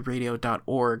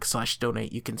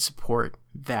valleyfreeradio.org/donate, you can support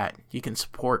that. You can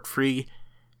support free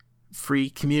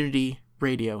community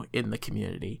radio in the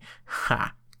community.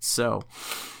 So,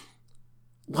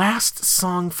 last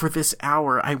song for this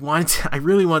hour. I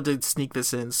really wanted to sneak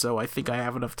this in, so I think I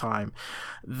have enough time.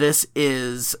 This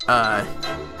is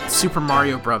Super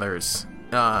Mario Brothers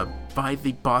by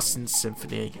the Boston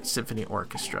Symphony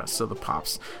Orchestra, so the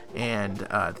Pops, and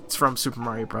it's from Super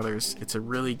Mario Brothers. It's a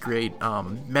really great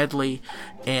medley,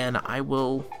 and I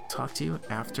will talk to you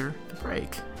after the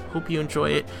break. Hope you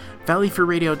enjoy it.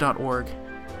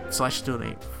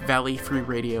 valleyfreeradio.org/donate.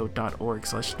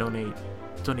 valleyfreeradio.org/donate.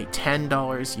 Donate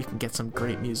 $10. You can get some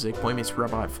great music, Boy Meets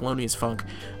Robot, Felonious Funk,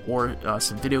 or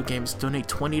some video games. Donate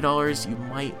 $20. You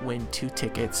might win 2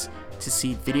 tickets to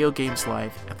see Video Games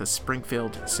Live at the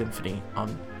Springfield Symphony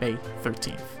on May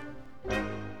 13th.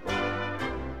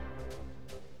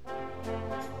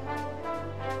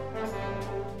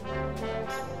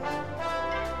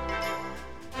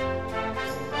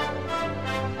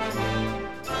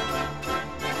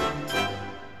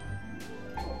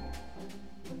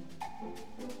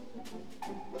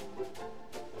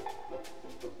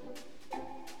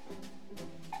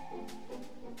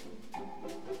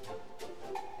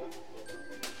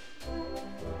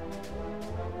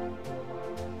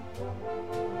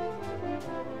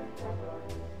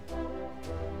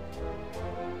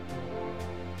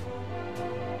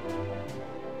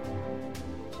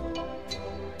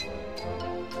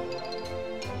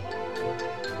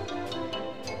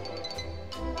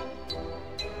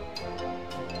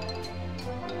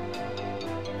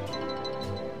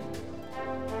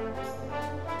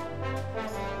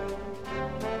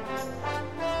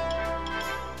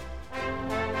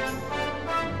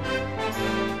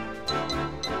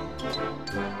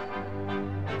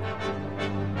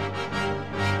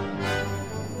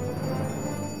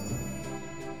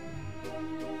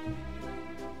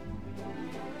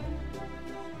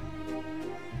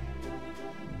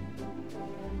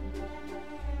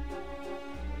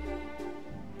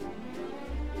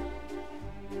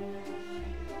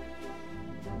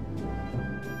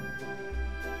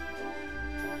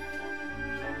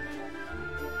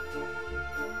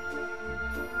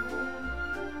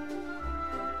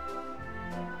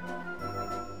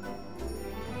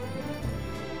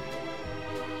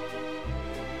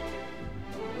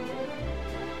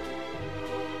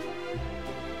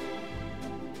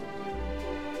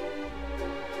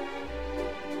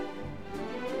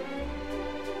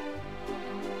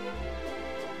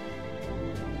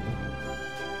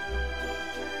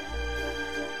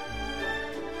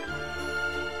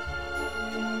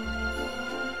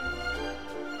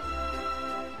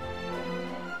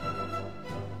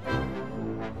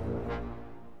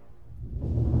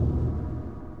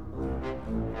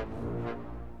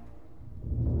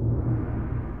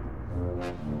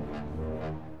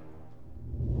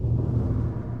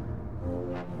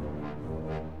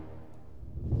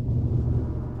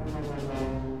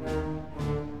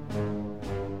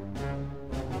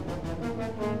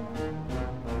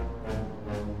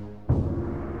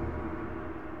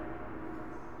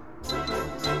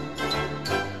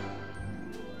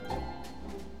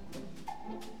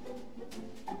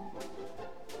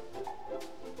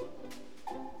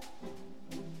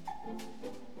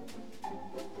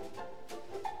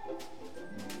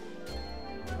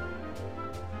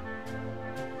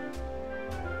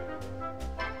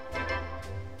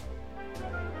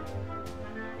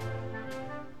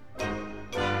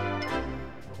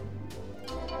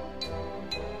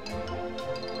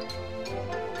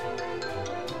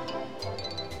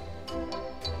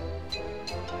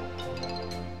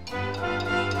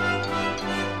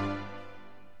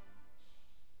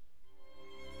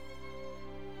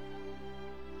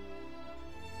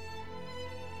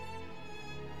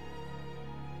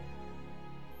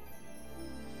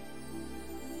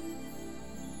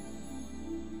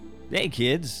 Hey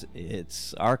kids,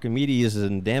 it's Archimedes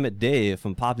and Dammit Dave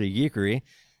from Popular Geekery.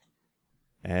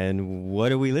 And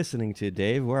what are we listening to,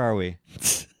 Dave? Where are we?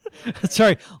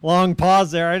 Sorry, long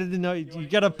pause there. I didn't know. You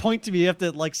got to point to me. You have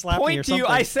to like slap me or Point to something. you.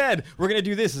 I said, we're going to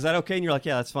do this. Is that okay? And you're like,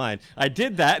 yeah, that's fine. I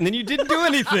did that, and then you didn't do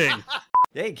anything.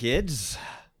 Hey kids.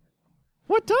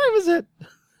 What time is it?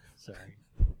 Sorry.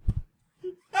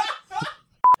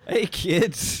 Hey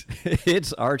kids,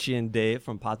 it's Archie and Dave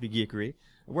from Popular Geekery.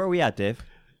 Where are we at, Dave?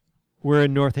 We're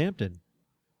in Northampton.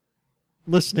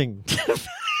 Listening.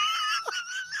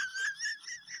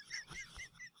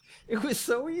 It was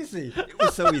so easy. It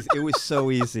was so easy. It was so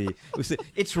easy.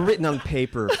 It's written on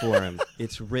paper for him.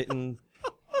 It's written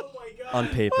on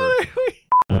paper.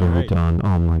 What have we done?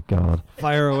 Oh my God.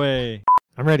 Fire away.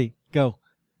 I'm ready. Go.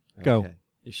 Go. Okay.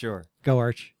 You sure? Go,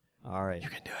 Arch. All right. You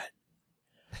can do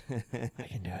it. I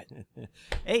can do it.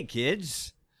 Hey,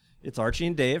 kids. It's Archie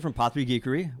and Dave from Popular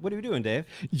Geekery. What are we doing, Dave?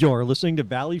 You're listening to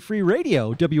Valley Free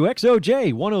Radio,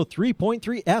 WXOJ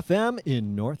 103.3 FM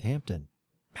in Northampton,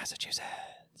 Massachusetts.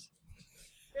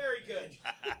 Very good.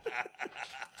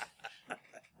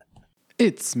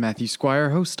 It's Matthew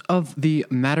Squire, host of the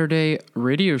Matter Day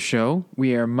radio show.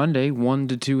 We air Monday, 1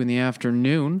 to 2 in the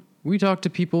afternoon. We talk to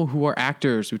people who are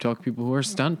actors, we talk to people who are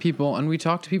stunt people, and we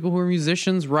talk to people who are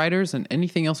musicians, writers, and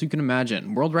anything else you can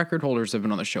imagine. World record holders have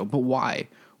been on the show, but why?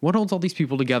 What holds all these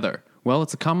people together? Well,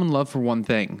 it's a common love for one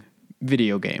thing.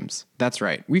 Video games. That's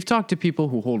right. We've talked to people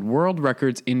who hold world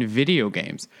records in video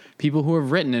games, people who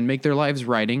have written and make their lives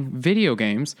writing video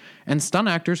games, and stunt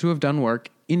actors who have done work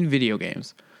in video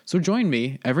games. So join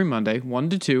me every Monday, 1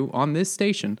 to 2, on this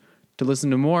station to listen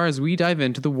to more as we dive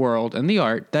into the world and the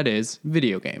art that is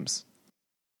video games.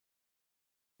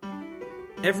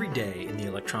 Every day in the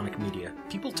electronic media,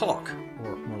 people talk,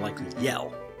 or more likely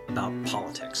yell, about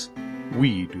politics.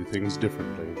 We do things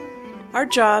differently. Our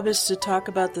job is to talk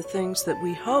about the things that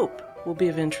we hope will be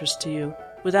of interest to you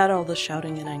without all the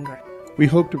shouting and anger. We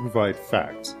hope to provide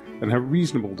facts and have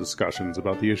reasonable discussions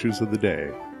about the issues of the day.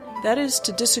 That is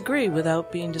to disagree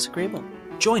without being disagreeable.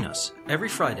 Join us every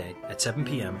Friday at 7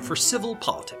 p.m. for Civil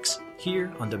Politics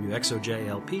here on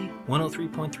WXOJ-LP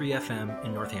 103.3 FM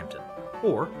in Northampton,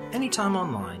 or anytime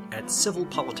online at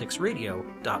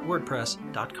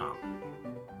civilpoliticsradio.wordpress.com.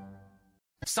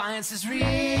 Science is real,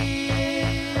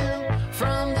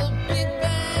 from the Big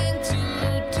Bang to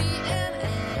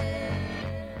DNA.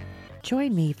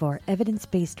 Join me for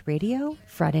Evidence-Based Radio,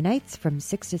 Friday nights from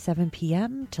 6 to 7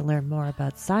 p.m. to learn more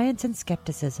about science and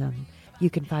skepticism. You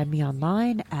can find me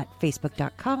online at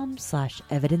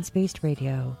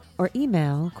facebook.com/evidence-based-radio or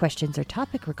email questions or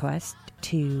topic requests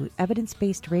to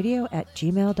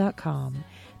evidence-based-radio@gmail.com.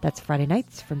 That's Friday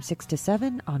nights from 6 to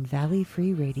 7 on Valley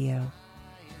Free Radio.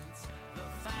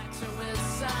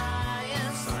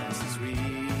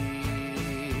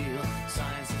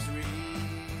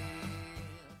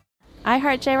 I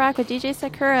Heart J-Rock with DJ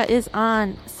Sakura is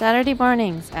on Saturday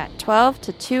mornings at 12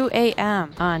 to 2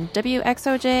 a.m. on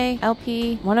WXOJ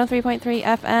LP 103.3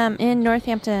 FM in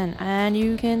Northampton. And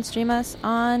you can stream us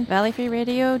on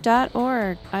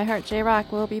valleyfreeradio.org. I Heart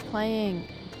J-Rock will be playing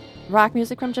rock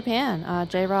music from Japan,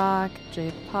 J-Rock,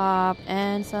 J-Pop,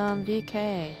 and some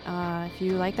VK. If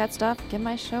you like that stuff, give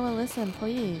my show a listen,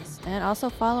 please. And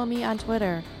also follow me on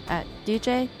Twitter at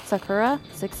DJ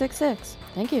Sakura666.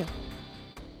 Thank you.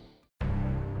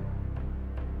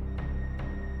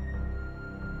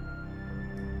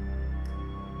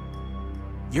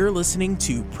 You're listening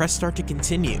to Press Start to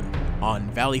Continue on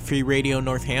Valley Free Radio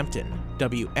Northampton,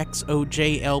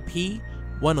 WXOJLP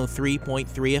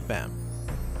 103.3 FM.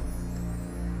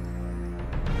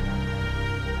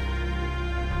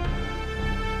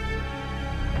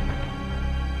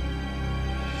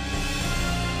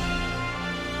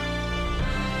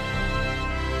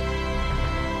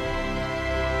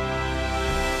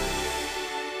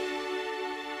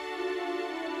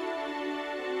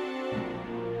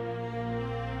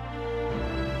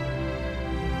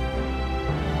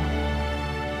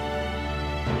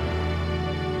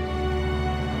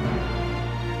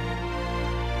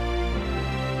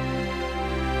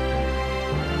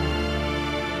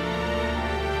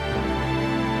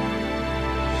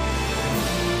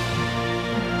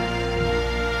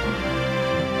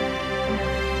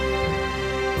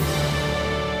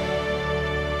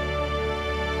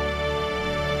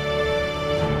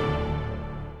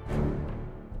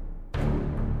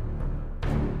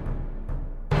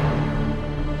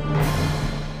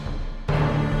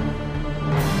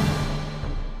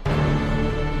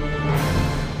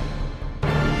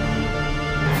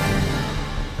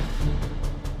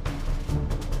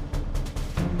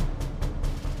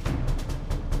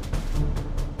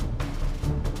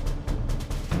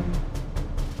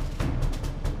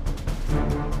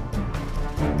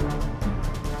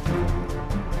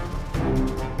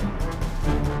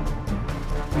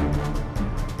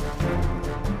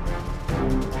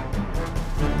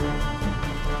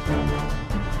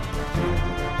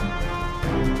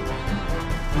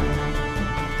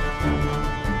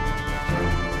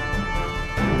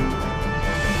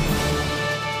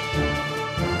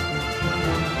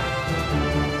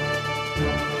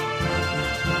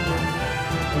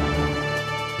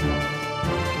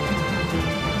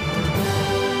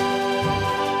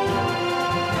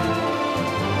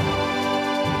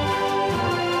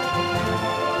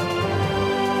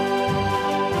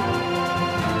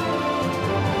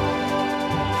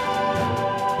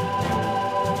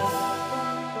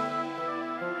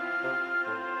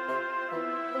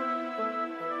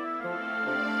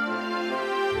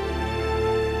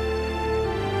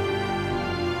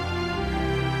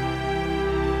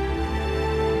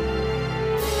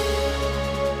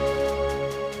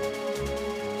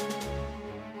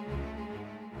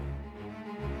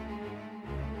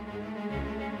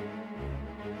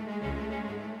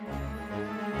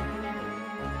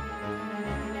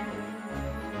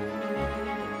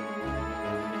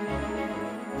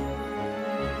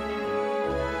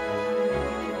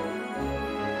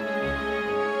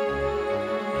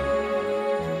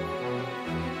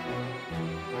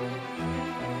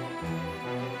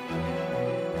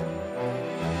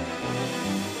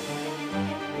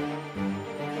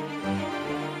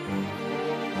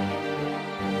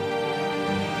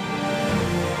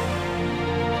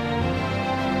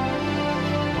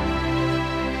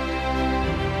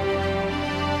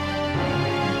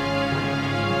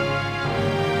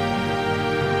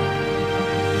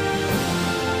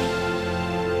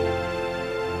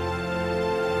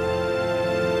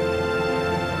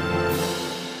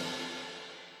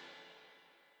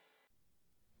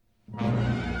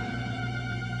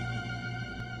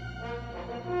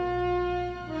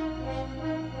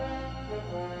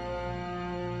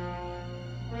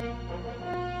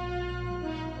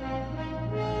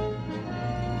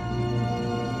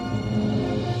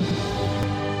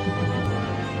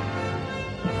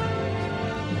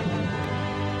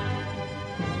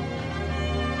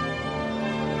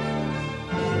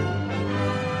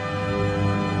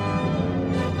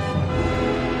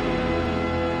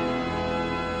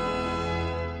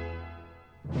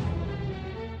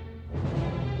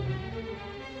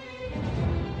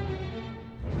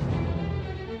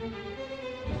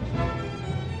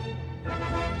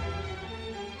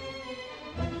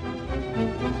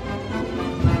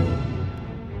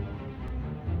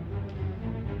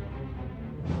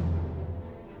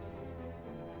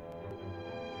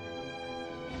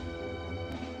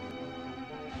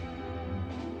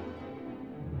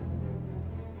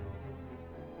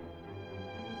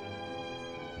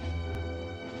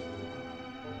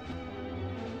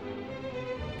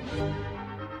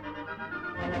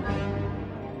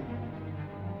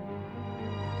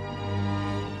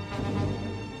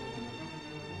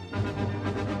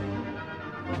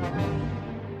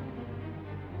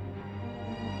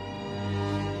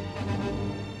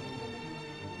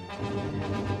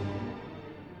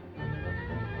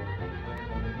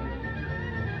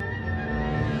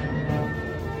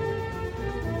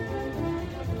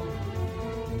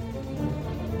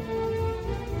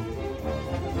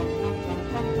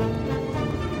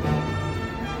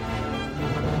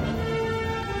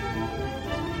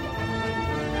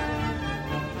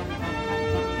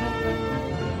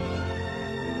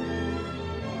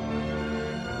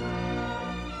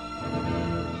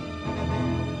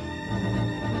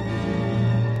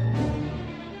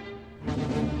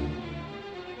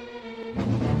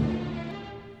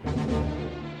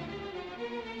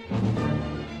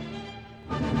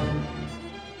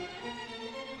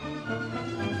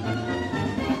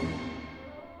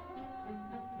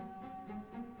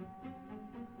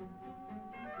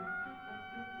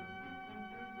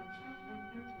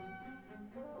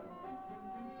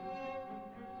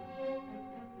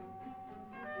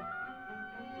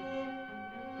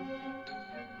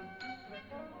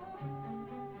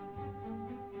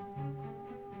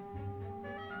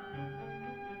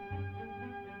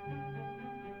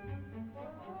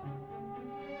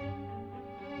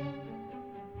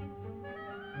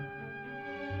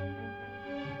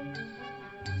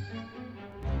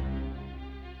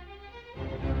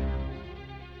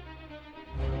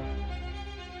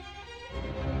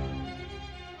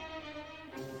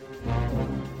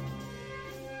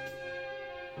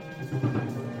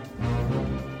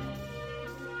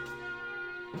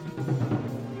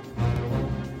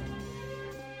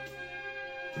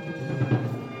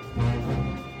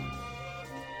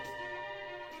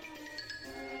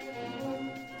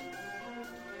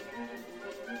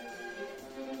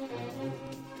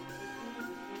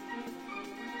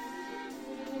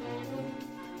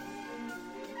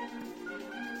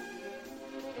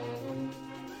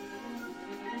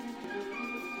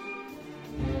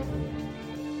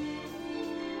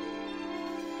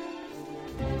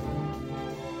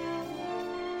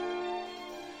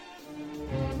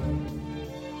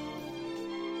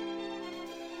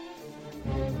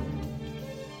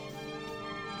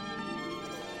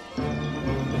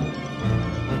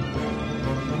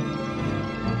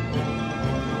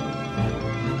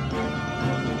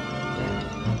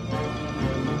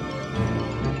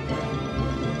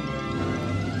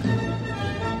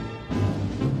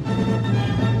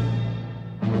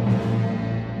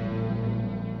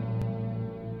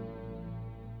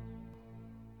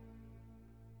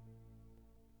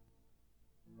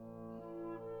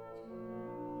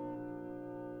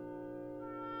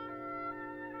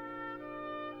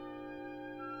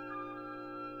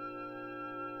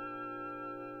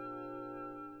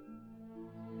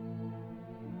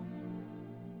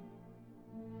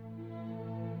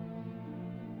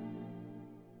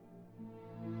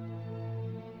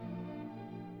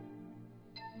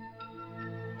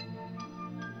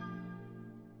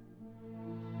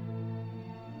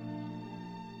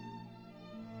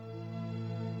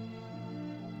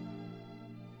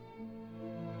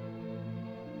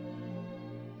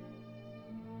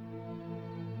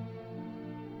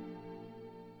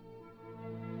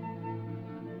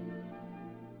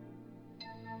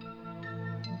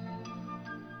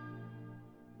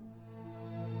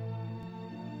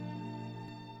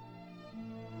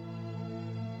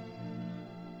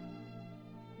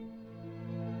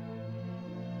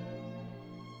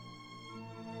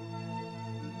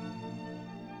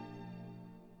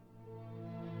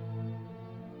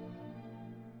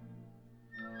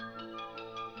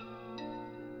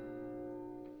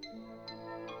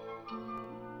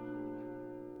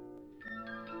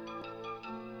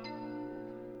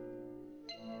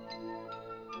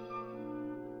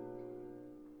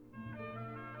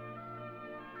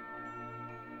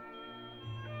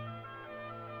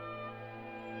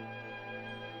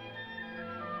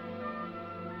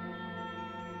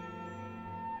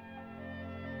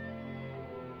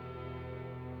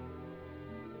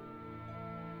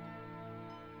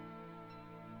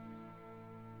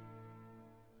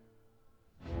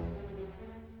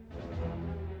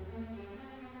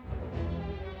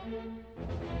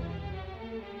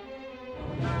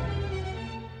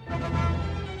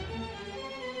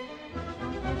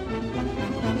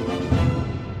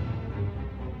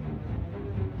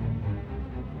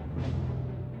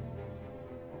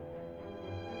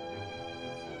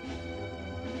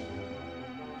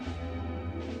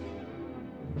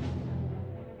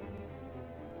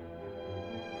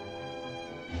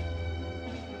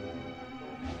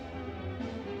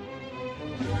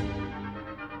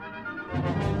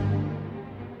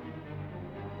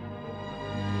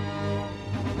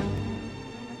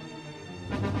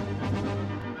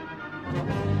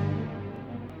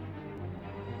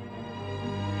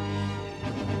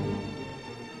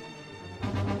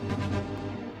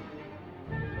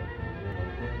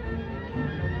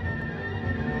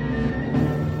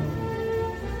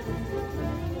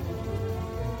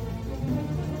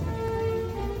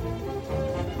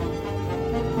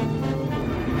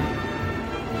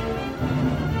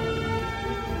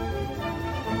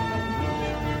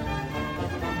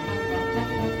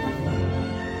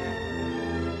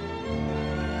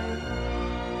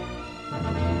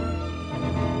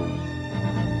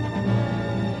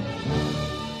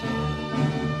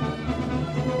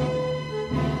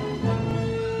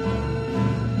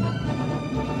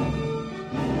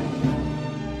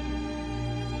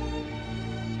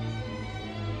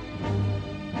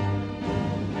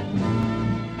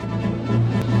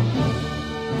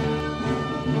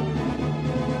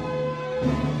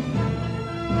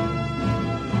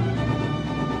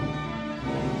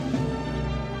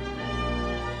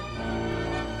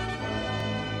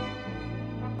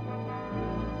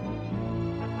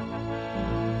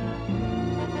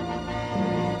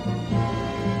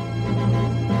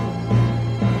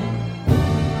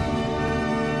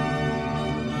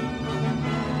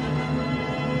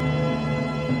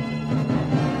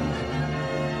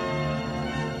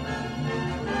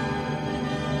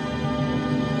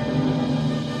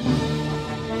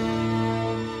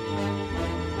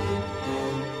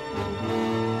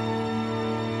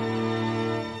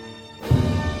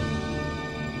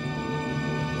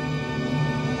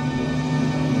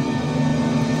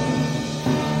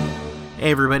 Hey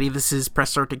everybody, this is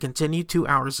Press Start to Continue, 2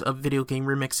 hours of video game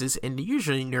remixes and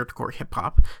usually nerdcore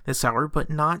hip-hop this hour, but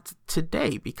not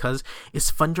today because it's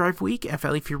Fun Drive Week at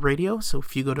Valley Free Radio. So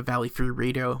if you go to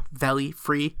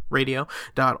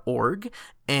valleyfreeradio.org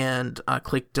and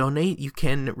click donate, you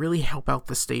can really help out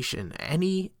the station.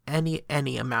 Any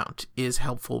amount is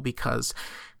helpful because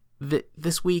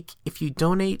this week, if you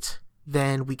donate,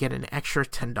 then we get an extra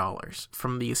 $10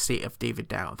 from the estate of David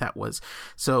Dow.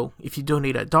 So if you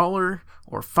donate $1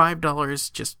 or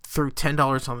 $5, just throw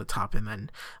 $10 on the top, and then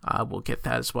we'll get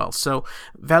that as well. So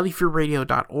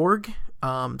valleyfreeradio.org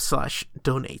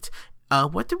 /donate.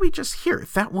 What did we just hear?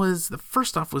 That was the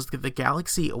first off was The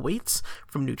Galaxy Awaits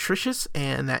from Nutritious,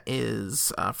 and that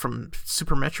is from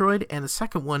Super Metroid. And the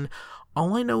second one,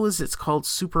 all I know is it's called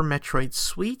Super Metroid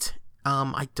Suite.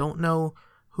 I don't know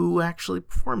who actually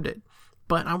performed it,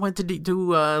 but I went to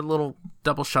do a little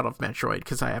double shot of Metroid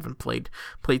because I haven't played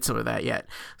some of that yet.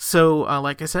 So,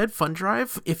 like I said, Fun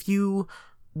Drive. If you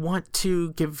want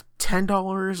to give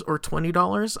 $10 or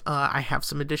 $20, I have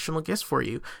some additional gifts for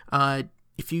you.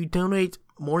 If you donate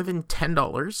more than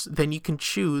 $10, then you can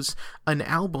choose an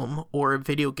album or a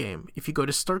video game. If you go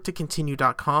to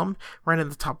starttocontinue.com, right at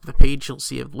the top of the page, you'll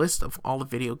see a list of all the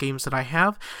video games that I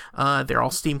have. They're all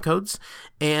Steam codes.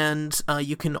 And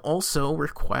you can also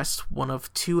request one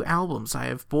of 2 albums. I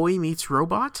have Boy Meets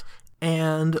Robot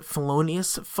and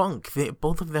Felonious Funk.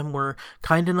 Both of them were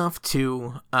kind enough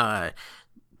to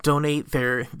donate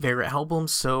their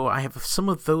albums, so I have some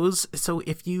of those. So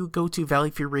if you go to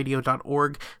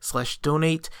valleyfreeradio.org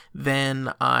 /donate,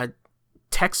 then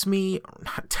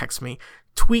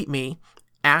tweet me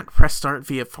at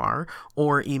PressStartVFR,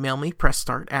 or email me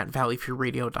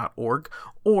pressstart@valleyfreeradio.org,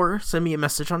 or send me a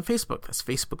message on Facebook. That's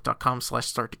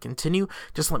facebook.com/starttocontinue.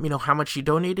 Just let me know how much you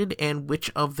donated and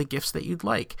which of the gifts that you'd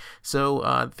like.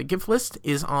 So the gift list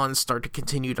is on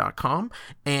starttocontinue.com,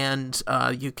 and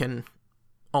you can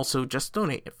also just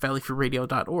donate at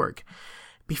valleyfreeradio.org.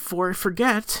 Before I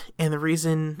forget, and a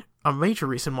major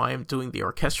reason why I'm doing the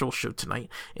orchestral show tonight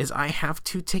is I have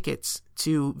 2 tickets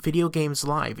to Video Games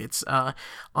Live. It's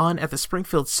on at the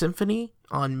Springfield Symphony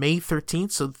on May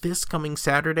 13th, so this coming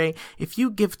Saturday. If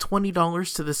you give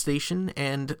 $20 to the station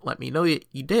and let me know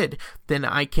you did, then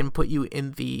I can put you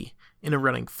in a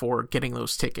running for getting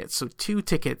those tickets. So 2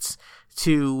 tickets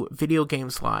to Video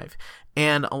Games Live.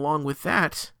 And along with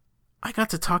that, I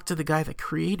got to talk to the guy that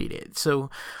created it.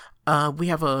 So we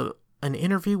have an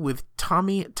interview with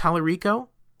Tommy Tallarico.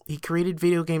 He created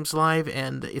Video Games Live,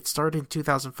 and it started in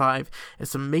 2005.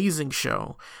 It's an amazing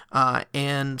show,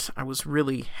 and I was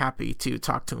really happy to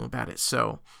talk to him about it.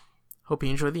 So hope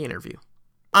you enjoy the interview.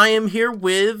 I am here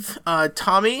with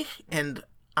Tommy and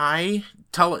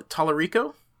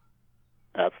Tallarico.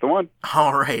 That's the one.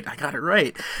 All right, I got it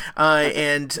right.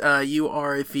 And you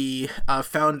are the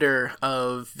founder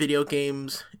of Video Game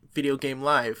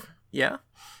Live, yeah?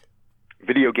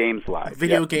 Video Games Live.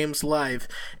 Video Games Live.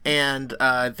 And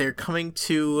they're coming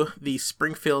to the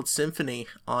Springfield Symphony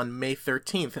on May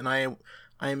 13th, and I'm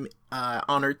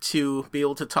honored to be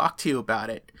able to talk to you about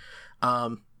it.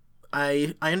 I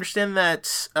understand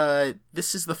that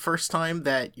this is the first time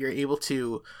that you're able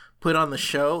to put on the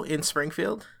show in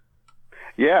Springfield?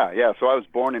 Yeah. So I was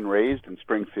born and raised in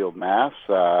Springfield, Mass,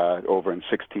 over in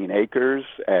 16 acres,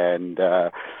 and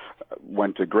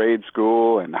went to grade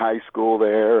school and high school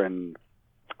there, and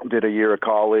did a year of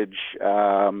college,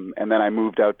 and then I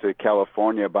moved out to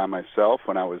California by myself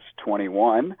when I was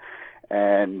 21,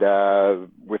 and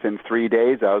within 3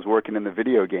 days I was working in the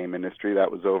video game industry.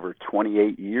 That was over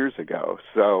 28 years ago.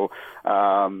 So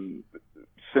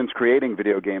since creating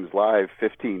Video Games Live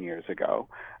 15 years ago,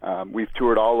 we've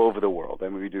toured all over the world,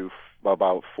 and we do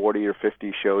about 40 or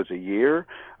 50 shows a year,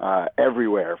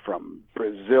 everywhere from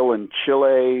Brazil and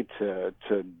Chile to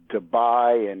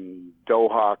Dubai and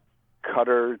Doha,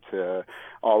 Qatar, to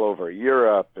all over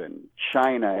Europe and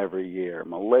China every year,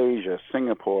 Malaysia,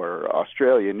 Singapore,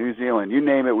 Australia, New Zealand, you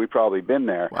name it, we've probably been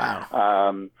there. Wow.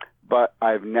 But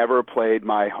I've never played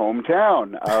my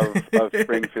hometown of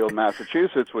Springfield,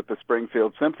 Massachusetts, with the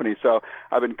Springfield Symphony. So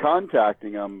I've been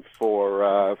contacting them for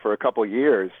a couple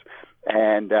years,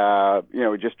 and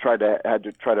we just had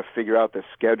to try to figure out the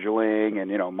scheduling,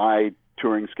 and my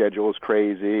touring schedule is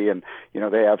crazy, and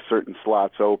they have certain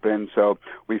slots open. So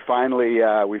we finally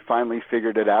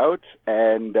figured it out,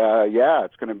 and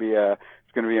it's going to be an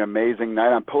amazing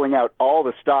night. I'm pulling out all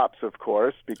the stops, of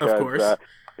course, because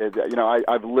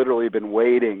I've literally been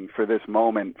waiting for this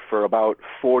moment for about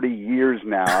 40 years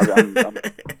now.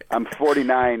 I'm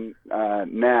 49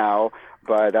 now,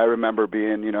 but I remember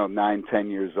being 9, 10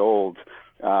 years old,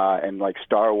 and like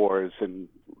Star Wars and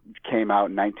came out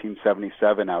in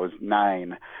 1977. I was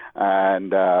 9.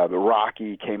 And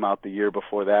Rocky came out the year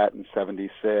before that in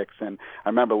 76. And I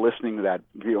remember listening to that,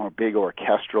 big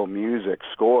orchestral music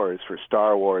scores for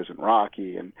Star Wars and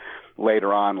Rocky, and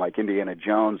later on like Indiana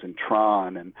Jones and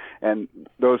Tron, and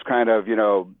those kind of,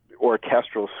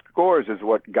 orchestral scores is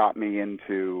what got me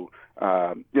into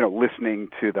listening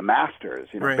to the masters,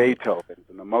 Right. Beethoven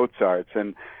and the Mozarts,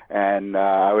 and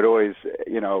I would always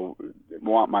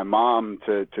want my mom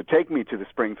to take me to the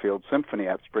Springfield Symphony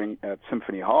at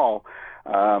Symphony Hall,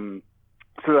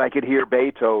 so that I could hear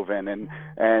Beethoven,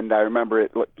 and I remember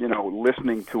it,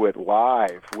 listening to it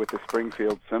live with the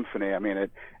Springfield Symphony. I mean,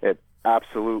 it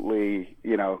absolutely,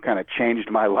 kind of changed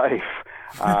my life.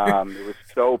 It was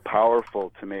so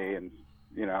powerful to me, and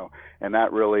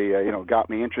that really, got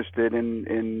me interested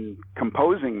in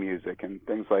composing music and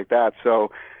things like that.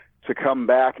 So to come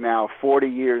back now, 40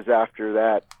 years after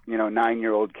that,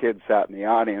 9-year-old kid sat in the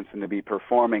audience, and to be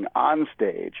performing on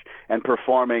stage and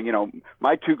performing,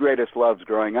 my two greatest loves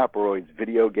growing up were always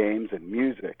video games and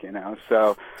music,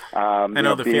 So I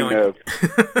know the feeling.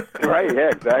 Right, yeah,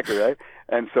 exactly, right.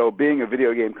 And so being a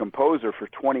video game composer for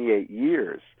 28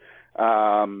 years,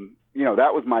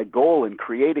 that was my goal in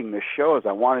creating this show, is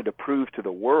I wanted to prove to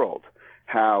the world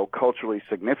how culturally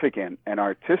significant and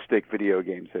artistic video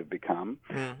games have become.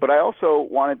 But I also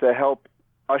wanted to help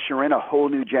usher in a whole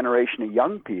new generation of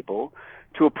young people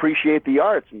to appreciate the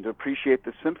arts and to appreciate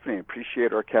the symphony,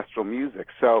 appreciate orchestral music.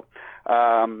 So,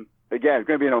 again, it's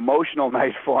going to be an emotional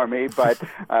night for me, but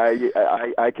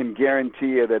I can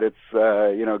guarantee you that it's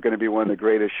going to be one of the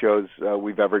greatest shows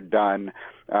we've ever done.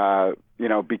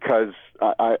 Because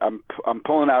I'm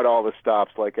pulling out all the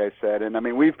stops, like I said, and I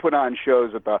mean, we've put on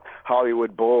shows at the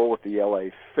Hollywood Bowl with the LA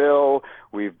Phil.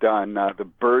 We've done the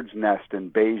Bird's Nest in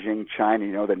Beijing,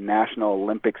 China. The National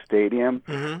Olympic Stadium.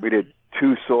 Mm-hmm. We did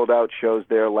 2 sold-out shows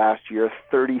there last year,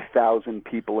 30,000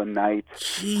 people a night.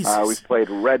 Jesus. We've played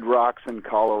Red Rocks in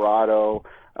Colorado,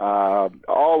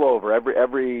 all over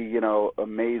every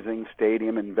amazing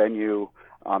stadium and venue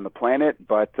on the planet,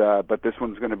 but this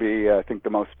one's going to be, I think, the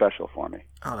most special for me.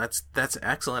 Oh, that's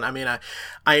excellent. I mean,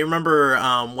 I remember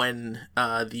when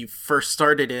the first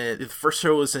started it. The first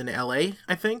show was in L.A.,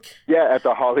 I think. Yeah, at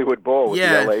the Hollywood Bowl with the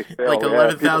L.A. Phil. Like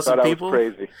 11,000 people.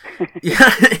 Crazy. Yeah,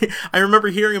 I remember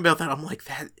hearing about that. I'm like,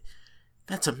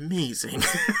 that's amazing.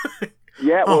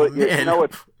 Yeah, well, man.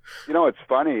 it's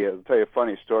funny. I'll tell you a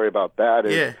funny story about that.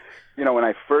 Is, when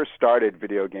I first started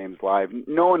Video Games Live,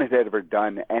 no one had ever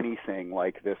done anything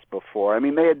like this before. I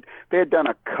mean, they had done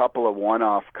a couple of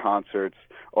one-off concerts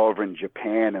over in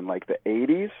Japan in like the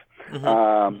 80s,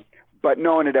 but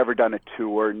no one had ever done a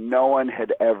tour. No one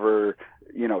had ever,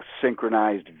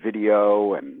 synchronized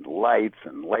video and lights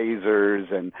and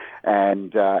lasers,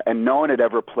 and no one had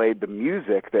ever played the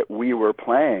music that we were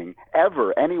playing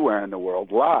ever anywhere in the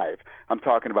world live. I'm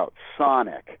talking about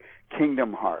Sonic,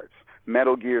 Kingdom Hearts,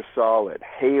 Metal Gear Solid,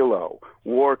 Halo,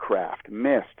 Warcraft,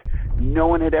 Myst. No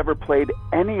one had ever played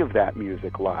any of that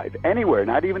music live anywhere,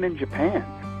 not even in Japan.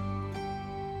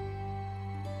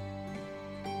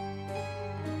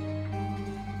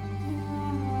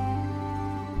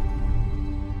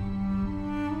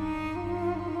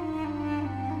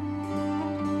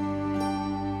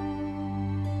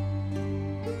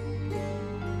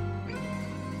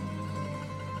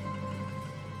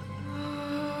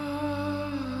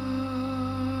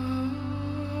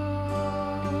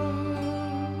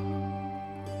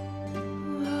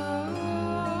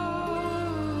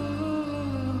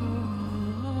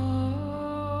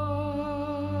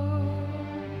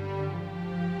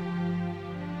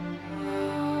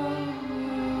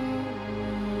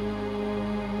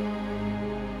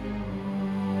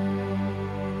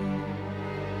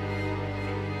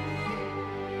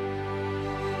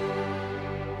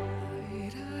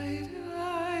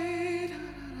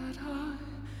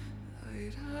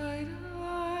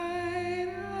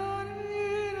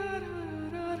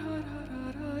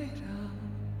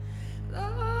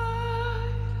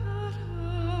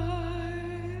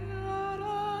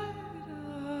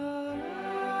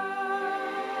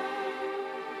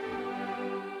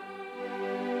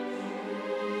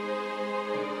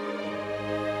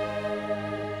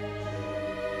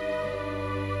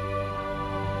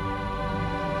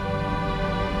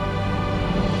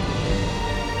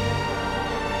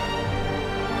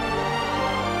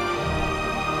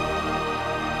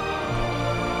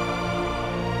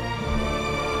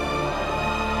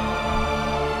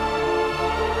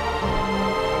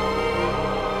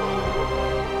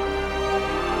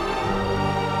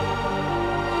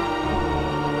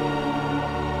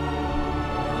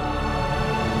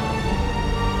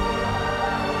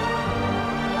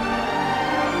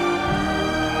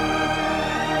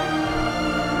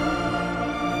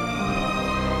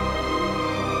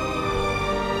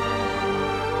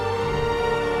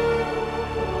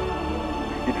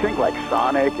 think like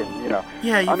Sonic and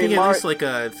Yeah, you I think mean, at least like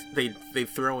they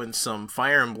throw in some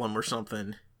Fire Emblem or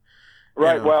something.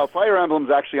 Right. Well, Fire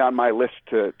Emblem's actually on my list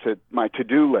to my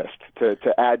to-do list to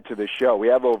add to the show. We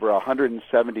have over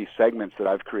 170 segments that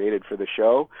I've created for the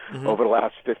show over the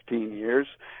last 15 years,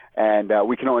 and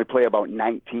we can only play about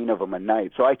 19 of them a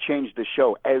night. So I change the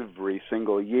show every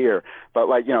single year. But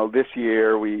this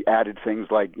year we added things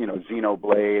like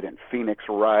Xenoblade and Phoenix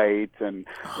Wright and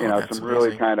some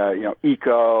really kind of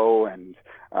Eco and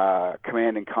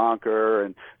Command and Conquer,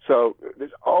 and so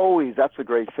there's always, that's the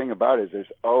great thing about it, is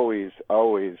there's always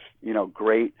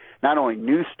great, not only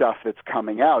new stuff that's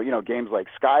coming out, games like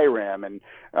Skyrim and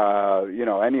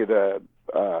any of the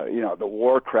the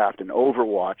Warcraft and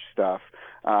Overwatch stuff.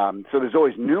 So there's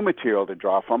always new material to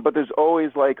draw from, but there's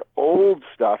always like old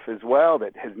stuff as well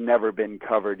that has never been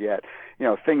covered yet.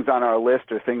 Things on our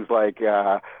list are things like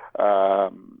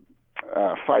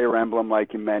Fire Emblem,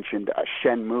 like you mentioned,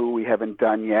 Shenmue we haven't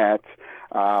done yet.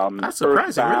 That's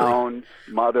surprising, Earthbound,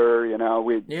 really. Mother,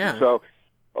 so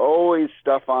always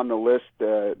stuff on the list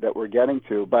that we're getting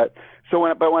to. But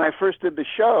when I first did the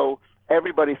show,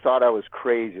 everybody thought I was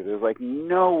crazy. There's like,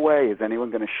 no way is anyone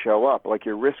going to show up. Like,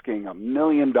 you're risking $1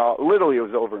 million. Literally, it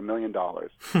was over $1 million.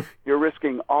 You're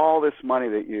risking all this money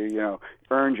that you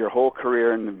earned your whole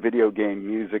career in video game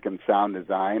music and sound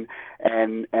design,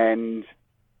 and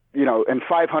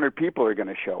 500 people are going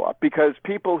to show up, because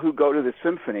people who go to the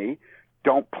symphony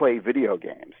don't play video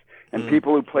games, and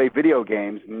people who play video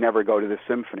games never go to the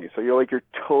symphony. So you're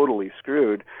totally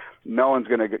screwed. No one's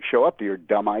going to show up to your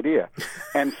dumb idea.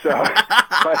 And so, but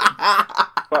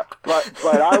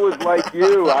I was like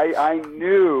you. I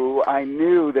knew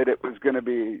that it was going to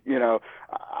be,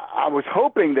 I was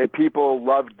hoping that people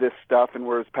loved this stuff and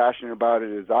were as passionate about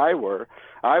it as I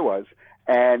was.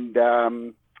 And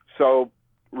so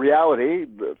reality,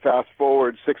 fast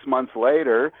forward 6 months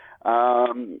later,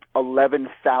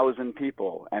 11,000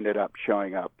 people ended up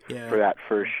showing up for that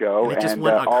first show, and it just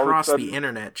went across the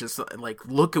internet. Just like,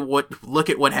 look at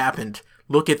what happened.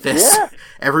 Look at this. Yeah.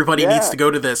 Everybody needs to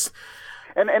go to this.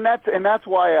 And that's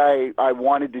why I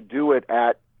wanted to do it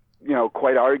at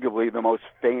quite arguably the most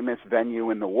famous venue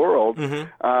in the world.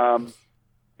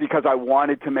 Because I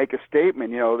wanted to make a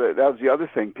statement. That was the other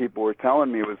thing people were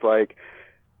telling me was like,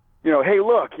 hey,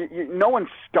 look, no one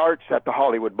starts at the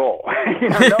Hollywood Bowl.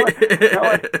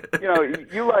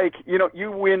 You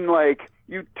win,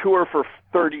 you tour for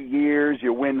 30 years,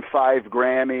 you win 5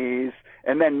 Grammys,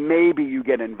 and then maybe you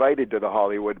get invited to the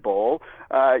Hollywood Bowl.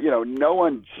 No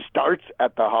one starts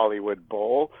at the Hollywood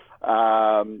Bowl.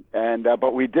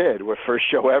 But we did, our first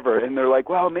show ever, and they're like,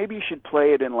 well, maybe you should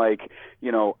play it in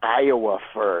Iowa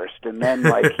first, and then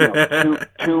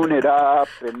tune it up,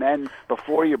 and then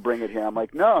before you bring it here. I'm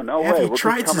like, no way. Have you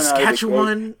tried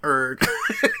Saskatchewan or?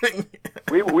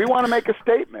 we want to make a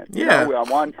statement. Yeah. I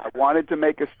wanted to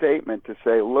make a statement to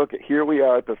say, look, here we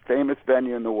are at the famous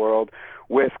venue in the world,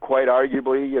 with quite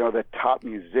arguably, the top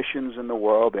musicians in the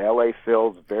world. The LA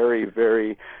Phil's very,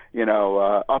 very,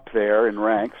 up there in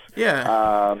ranks.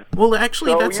 Yeah. Well,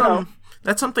 actually,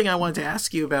 that's something I wanted to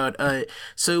ask you about.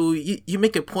 So you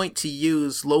make a point to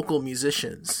use local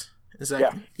musicians. Is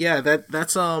that? Yeah.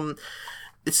 That's So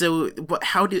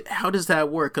how does that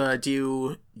work?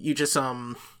 Do you just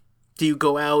do you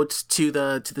go out to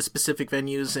the specific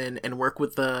venues and work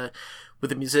with the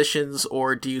musicians,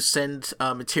 or do you send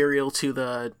material to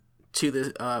the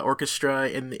orchestra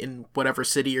in whatever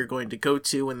city you're going to go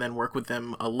to, and then work with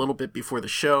them a little bit before the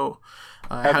show?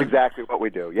 That's exactly what we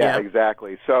do. Yeah,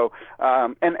 exactly. So,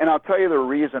 and I'll tell you the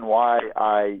reason why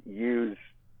I use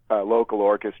local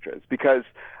orchestras, because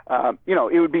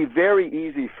it would be very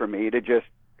easy for me to just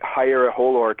hire a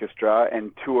whole orchestra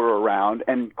and tour around,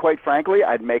 and quite frankly,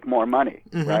 I'd make more money,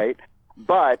 right?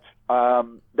 But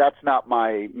that's not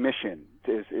my mission.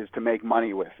 Is to make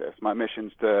money with this. My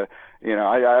mission's to,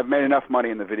 I've made enough money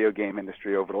in the video game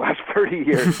industry over the last 30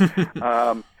 years.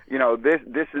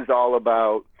 This is all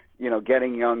about,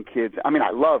 getting young kids. I mean,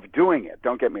 I love doing it.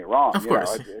 Don't get me wrong. Of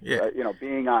course.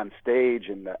 Being on stage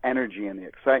and the energy and the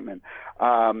excitement,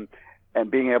 and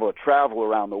being able to travel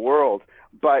around the world.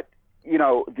 But,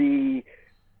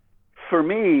 for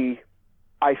me,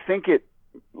 I think it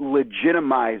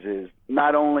legitimizes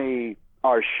not only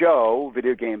our show,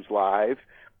 Video Games Live,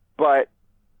 but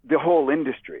the whole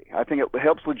industry. I think it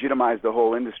helps legitimize the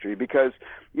whole industry, because,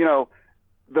 the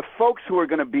folks who are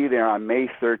going to be there on May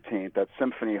 13th at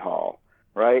Symphony Hall,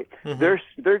 right? They're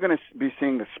going to be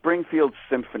seeing the Springfield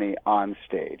Symphony on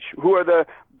stage, who are the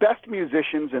best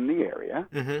musicians in the area.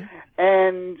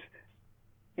 And,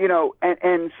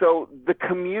 and so the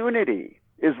community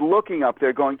is looking up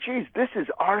there going, geez, this is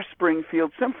our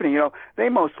Springfield Symphony.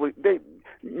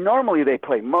 Normally they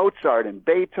play Mozart and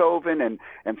Beethoven and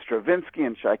Stravinsky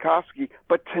and Tchaikovsky,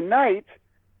 but tonight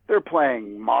they're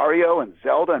playing Mario and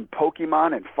Zelda and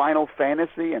Pokemon and Final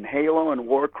Fantasy and Halo and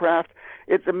Warcraft.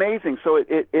 It's amazing. So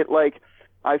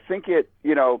I think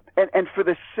and for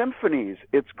the symphonies,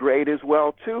 it's great as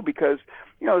well too, because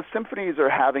the symphonies are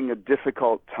having a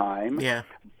difficult time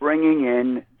bringing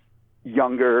in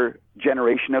younger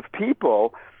generation of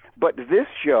people. But this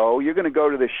show, you're going to go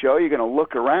to the show, you're going to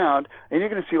look around, and you're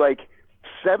going to see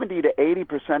 70 to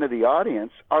 80% of the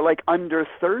audience are under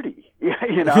 30,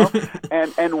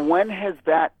 and when has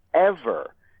that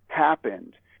ever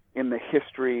happened in the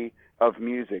history of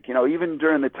music? Even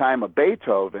during the time of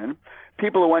Beethoven,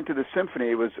 people who went to the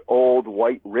symphony was old,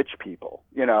 white, rich people,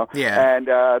 and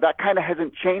that kind of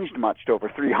hasn't changed much over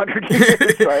 300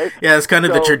 years, right? Yeah, it's kind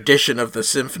of the tradition of the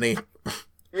symphony.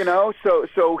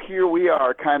 So here we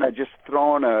are kind of just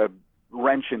throwing a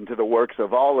wrench into the works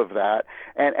of all of that.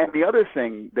 And the other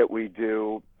thing that we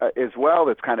do as well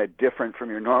that's kind of different from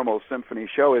your normal symphony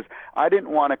show is I didn't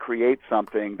want to create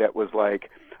something that was like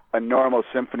a normal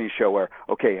symphony show where,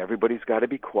 okay, everybody's got to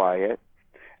be quiet.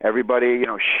 Everybody,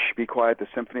 be quiet at the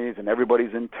symphonies, and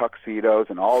everybody's in tuxedos,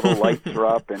 and all the lights are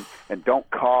up, and don't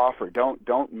cough or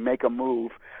don't make a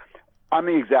move. I'm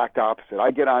the exact opposite.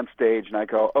 I get on stage and I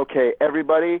go, okay,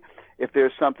 everybody, if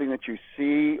there's something that you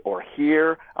see or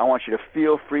hear, I want you to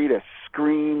feel free to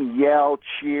scream, yell,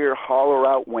 cheer, holler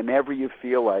out whenever you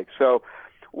feel like. So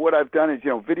what I've done is,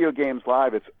 Video Games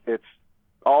Live, it's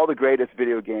all the greatest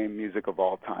video game music of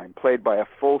all time, played by a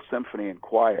full symphony and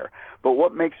choir. But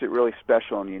what makes it really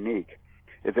special and unique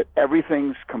is that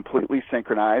everything's completely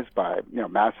synchronized by,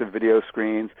 massive video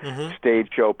screens, stage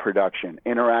show production,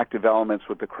 interactive elements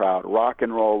with the crowd, rock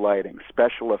and roll lighting,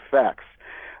 special effects.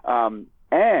 So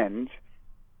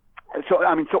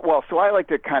I like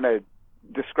to kind of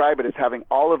describe it as having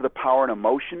all of the power and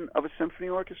emotion of a symphony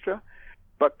orchestra,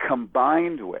 but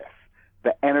combined with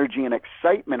the energy and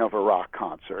excitement of a rock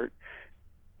concert,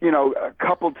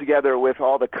 coupled together with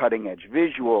all the cutting-edge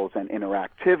visuals and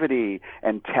interactivity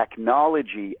and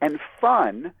technology and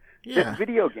fun that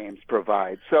video games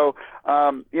provide. So,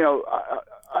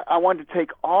 I wanted to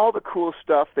take all the cool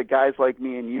stuff that guys like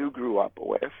me and you grew up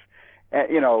with,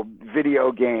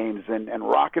 video games and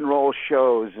rock and roll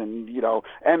shows and,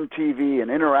 MTV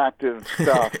and interactive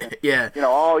stuff.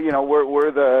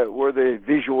 We're the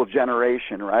visual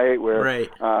generation, right?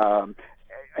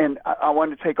 And I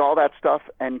wanted to take all that stuff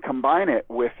and combine it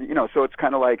with, so it's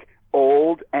kind of like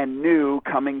old and new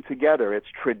coming together. It's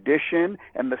tradition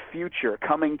and the future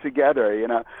coming together,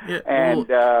 and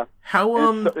it's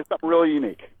something really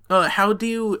unique. How do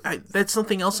you? That's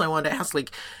something else I wanted to ask.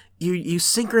 You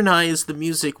synchronize the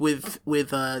music with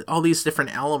all these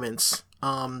different elements.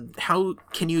 How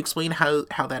can you explain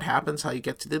how that happens? How you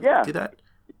get to do that?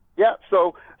 Yeah.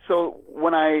 So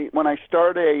when I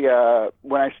start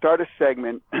a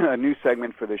segment, a new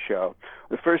segment for the show,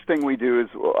 the first thing we do is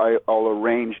I'll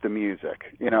arrange the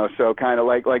music. So kind of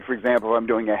like for example, if I'm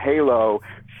doing a Halo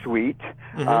suite,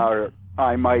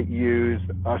 I might use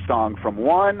a song from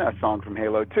 1, a song from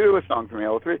Halo 2, a song from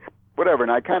Halo 3. Whatever,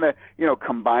 and I kind of,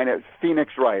 combine it.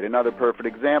 Phoenix Wright, another perfect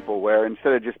example, where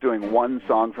instead of just doing one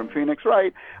song from Phoenix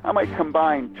Wright, I might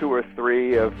combine 2 or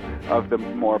 3 of the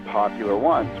more popular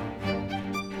ones.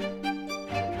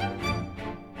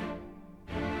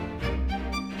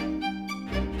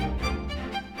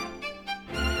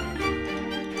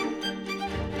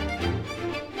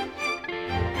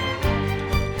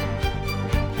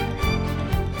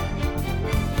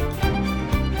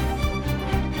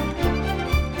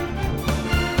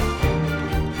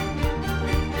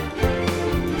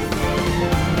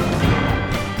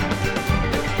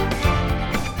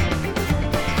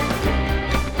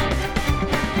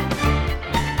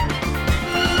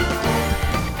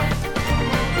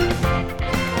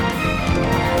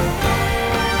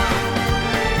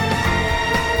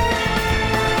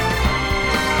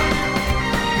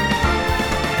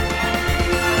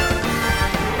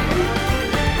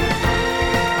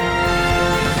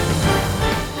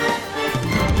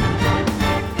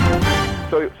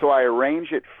 So I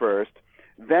arrange it first,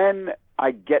 then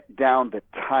I get down the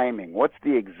timing. What's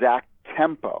the exact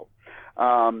tempo?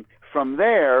 From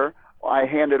there, I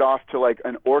hand it off to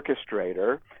an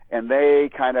orchestrator, and they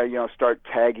kind of start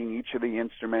tagging each of the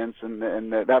instruments, and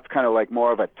that's kind of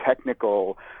more of a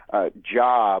technical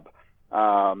job.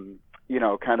 Kind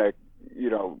of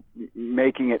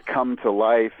making it come to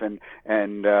life, and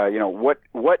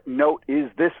what note is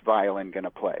this violin going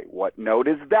to play? What note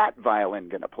is that violin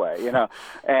going to play?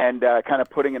 And kind of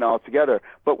putting it all together.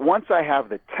 But once I have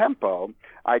the tempo,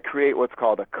 I create what's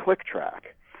called a click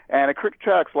track. And a click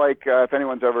track's like, if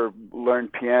anyone's ever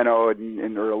learned piano or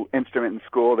instrument in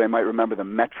school, they might remember the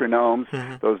metronomes,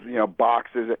 those,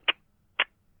 boxes,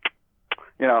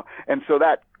 and so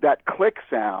that click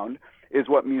sound is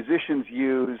what musicians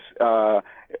use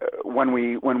when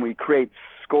we create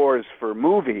scores for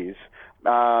movies.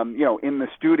 In the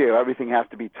studio, everything has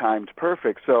to be timed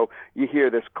perfect. So you hear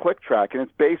this click track, and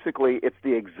it's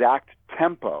the exact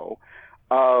tempo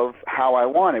of how I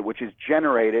want it, which is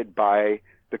generated by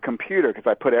the computer, because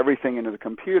I put everything into the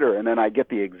computer, and then I get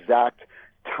the exact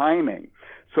timing.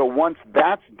 So once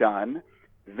that's done,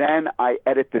 then I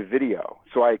edit the video.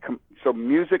 So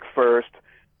music first,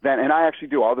 and I actually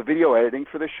do all the video editing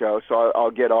for the show. So I'll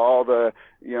get all the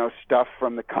stuff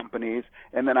from the companies,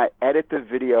 and then I edit the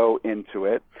video into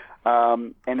it.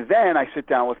 And then I sit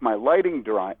down with my lighting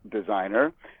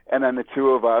designer, and then the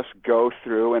two of us go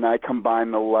through, and I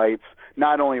combine the lights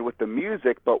not only with the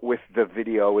music but with the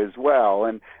video as well.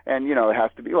 And it has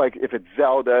to be like, if it's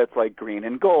Zelda, it's like green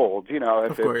and gold.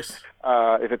 If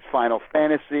it's Final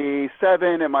Fantasy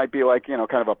VII, it might be like kind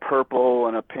of a purple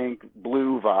and a pink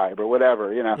blue vibe or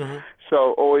whatever.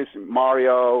 So always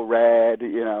Mario, red,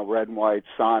 red and white,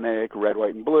 Sonic, red,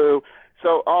 white, and blue.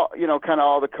 So all kind of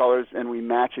all the colors, and we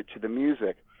match it to the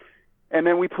music. And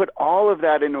then we put all of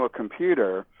that into a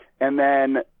computer, and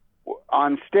then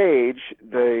on stage,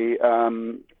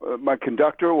 my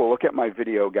conductor will look at my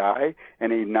video guy,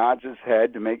 and he nods his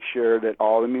head to make sure that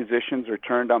all the musicians are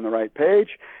turned on the right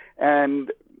page.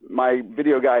 And my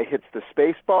video guy hits the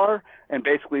space bar, and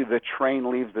basically the train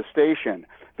leaves the station.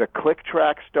 The click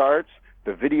track starts,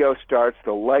 the video starts,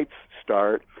 the lights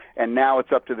start, and now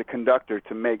it's up to the conductor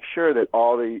to make sure that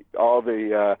all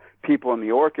the people in the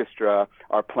orchestra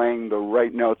are playing the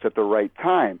right notes at the right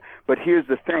time. But here's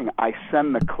the thing: I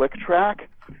send the click track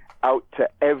out to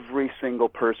every single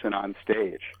person on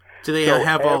stage. Do they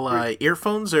have all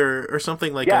earphones or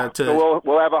something like that? So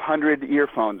we'll have 100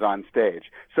 earphones on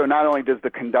stage. So not only does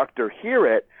the conductor hear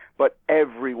it, but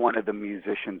every one of the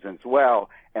musicians as well.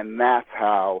 And that's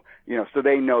how, so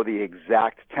they know the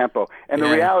exact tempo. And the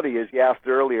reality is, you asked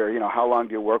earlier, how long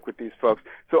do you work with these folks?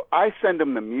 So I send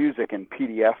them the music in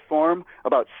PDF form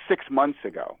about 6 months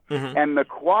ago. And the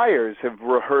choirs have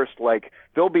rehearsed,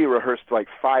 they'll be rehearsed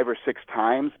 5 or 6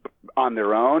 times on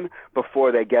their own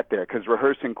before they get there, because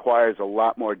rehearsing choir is a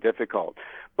lot more difficult.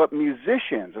 But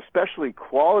musicians, especially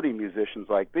quality musicians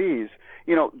like these,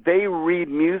 they read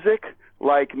music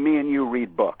like me and you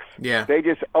read books. Yeah. They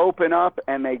just open up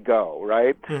and they go,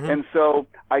 right? And so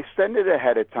I send it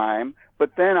ahead of time,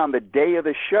 but then on the day of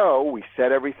the show, we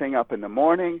set everything up in the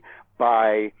morning.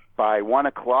 By 1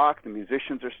 o'clock, the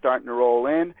musicians are starting to roll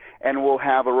in, and we'll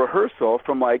have a rehearsal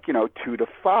from 2 to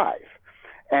 5.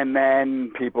 And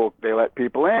then they let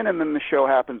people in, and then the show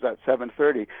happens at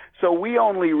 7:30. So we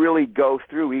only really go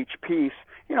through each piece,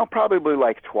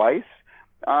 probably twice.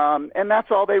 And that's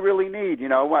all they really need.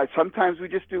 Sometimes we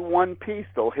just do one piece.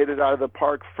 They'll hit it out of the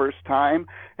park first time,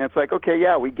 and it's like, okay,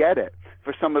 yeah, we get it.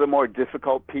 For some of the more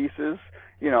difficult pieces,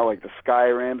 like the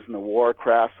Skyrims and the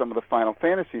Warcraft, some of the Final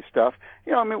Fantasy stuff,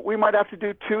 we might have to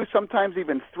do 2, sometimes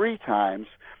even 3 times.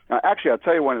 Actually, I'll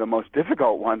tell you, one of the most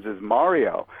difficult ones is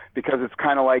Mario, because it's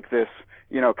kind of like this,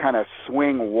 kind of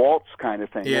swing waltz kind of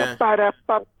thing. Yeah.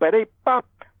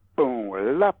 Boom,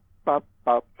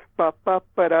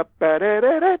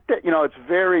 it's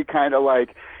very kind of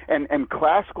like, and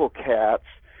classical cats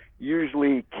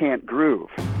usually can't groove.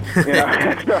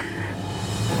 So,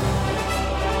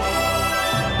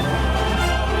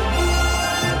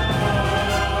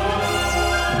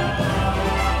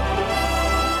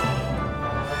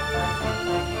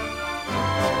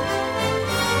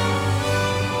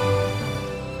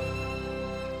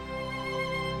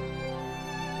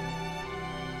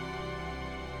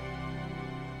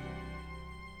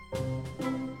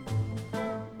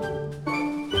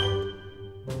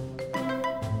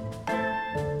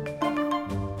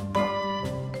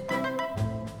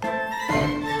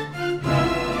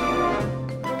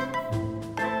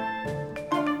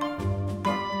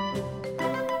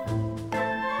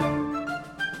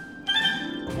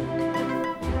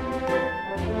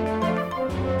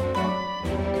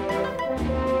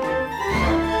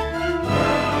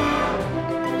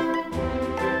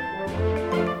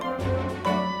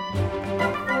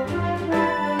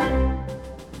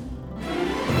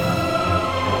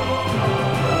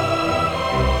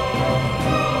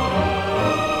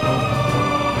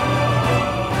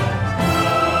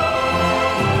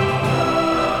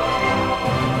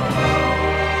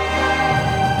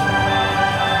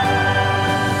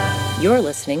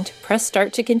 listening to Press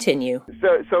Start to Continue.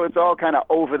 So it's all kind of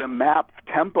over the map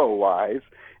tempo-wise.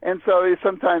 And so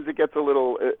sometimes it gets a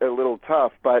little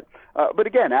tough. But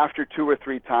again, after 2 or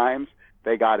 3 times,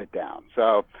 they got it down.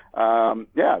 So,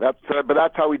 that's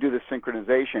how we do the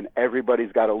synchronization.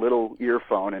 Everybody's got a little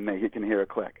earphone and you can hear a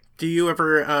click. Do you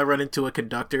ever run into a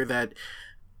conductor that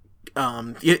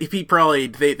they probably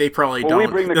don't? We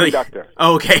bring the conductor.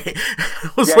 Okay.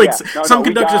 I was some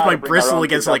conductors might bristle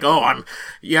against conductor.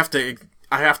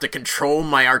 I have to control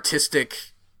my artistic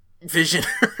vision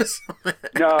or something.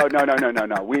 No.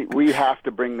 We have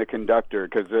to bring the conductor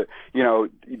because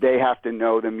they have to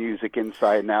know the music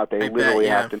inside and out. They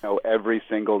have to know every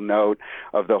single note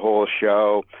of the whole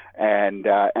show, and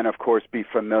of course be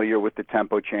familiar with the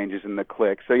tempo changes and the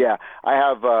clicks. So yeah, I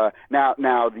have now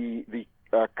the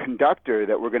conductor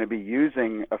that we're going to be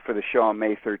using for the show on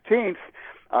May 13th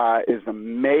is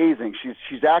amazing.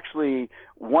 She's actually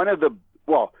one of the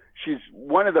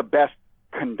best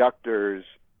conductors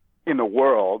in the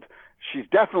world. She's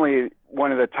definitely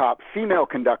one of the top female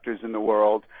conductors in the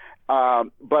world,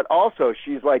 but also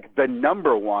she's like the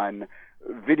number one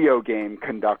video game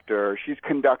conductor. She's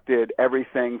conducted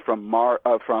everything from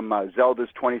Zelda's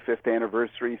 25th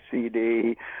anniversary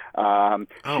CD.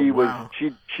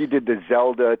 She did the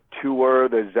Zelda tour,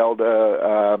 the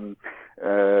Zelda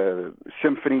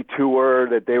symphony tour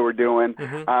that they were doing.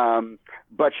 Mm-hmm.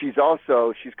 But she's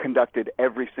conducted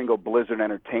every single Blizzard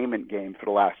Entertainment game for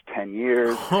the last 10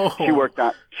 years. Oh. She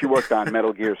worked on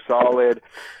Metal Gear Solid.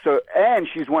 And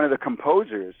she's one of the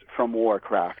composers from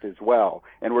Warcraft as well.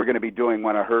 And we're going to be doing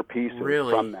one of her pieces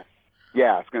from that.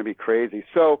 Yeah, it's going to be crazy.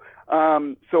 So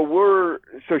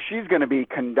she's going to be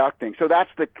conducting. So that's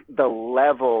the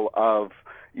level of,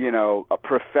 a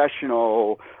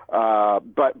professional,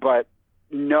 but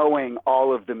knowing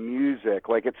all of the music,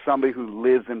 like it's somebody who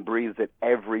lives and breathes it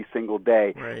every single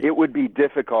day. Right. It would be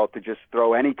difficult to just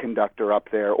throw any conductor up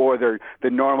there, or the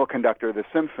normal conductor of the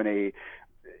symphony.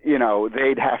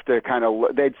 They'd have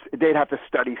to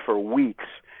study for weeks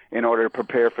in order to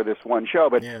prepare for this one show.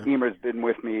 But Emer's been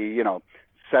with me,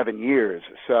 7 years.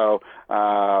 So,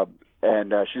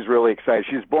 and she's really excited.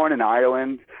 She was born in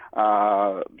Ireland.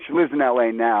 She lives in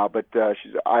LA now, but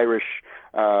she's Irish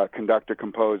conductor,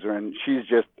 composer, and she's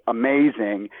just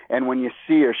amazing. And when you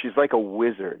see her, she's like a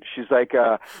wizard. She's like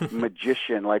a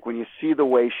magician. Like when you see the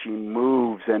way she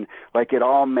moves, and like it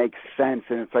all makes sense,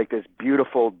 and it's like this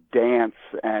beautiful dance,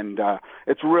 and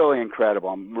it's really incredible.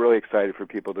 I'm really excited for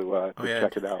people to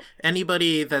check it out.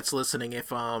 Anybody that's listening,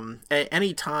 if at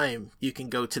any time you can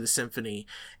go to the symphony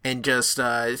and just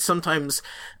sometimes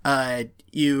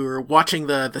you're watching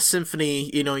the symphony,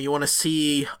 you want to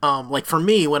see like for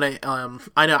me when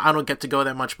I don't get to go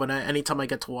that much, but anytime I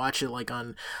get to watch it like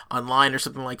online or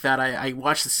something like that, I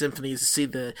watch the symphonies to see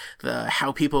the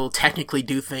how people technically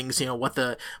do things, how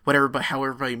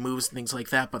everybody moves and things like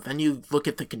that. But then you look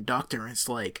at the conductor and it's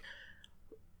like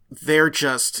they're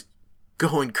just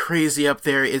going crazy up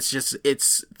there. It's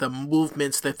the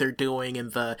movements that they're doing,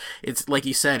 and it's like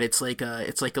you said, it's like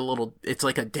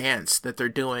a dance that they're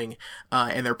doing,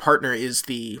 and their partner is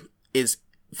the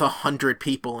 100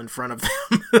 people in front of them.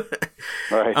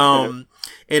 Right.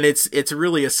 And it's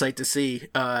really a sight to see,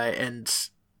 and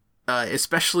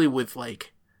especially with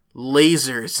like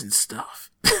lasers and stuff.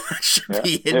 That should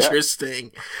be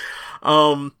interesting.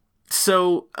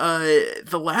 So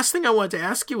the last thing I wanted to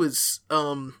ask you is,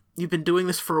 you've been doing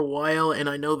this for a while, and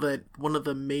I know that one of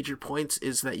the major points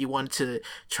is that you want to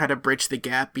try to bridge the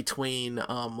gap between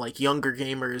like younger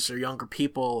gamers or younger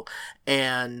people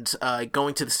and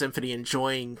going to the symphony,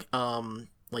 enjoying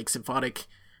like symphonic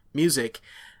music.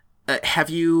 Have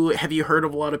you heard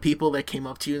of a lot of people that came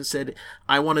up to you and said,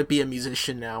 "I want to be a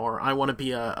musician now," or "I want to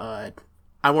be I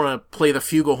want to play the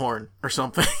flugelhorn," or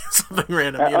something, something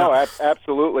random? Oh,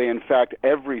 absolutely. In fact,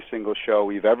 every single show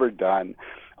we've ever done,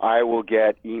 I will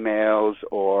get emails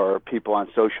or people on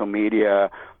social media,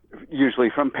 usually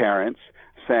from parents,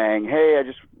 saying, "Hey, I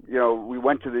just,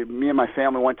 me and my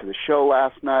family went to the show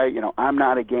last night. I'm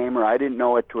not a gamer. I didn't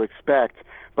know what to expect,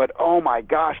 but oh my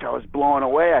gosh, I was blown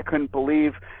away. I couldn't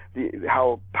believe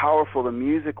how powerful the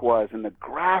music was, and the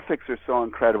graphics are so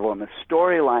incredible, and the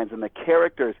storylines and the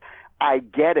characters. I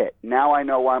get it. Now I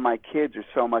know why my kids are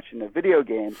so much into video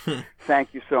games.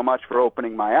 Thank you so much for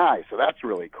opening my eyes." So that's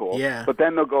really cool. Yeah. But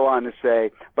then they'll go on to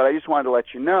say, "But I just wanted to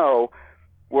let you know,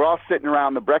 we're all sitting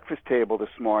around the breakfast table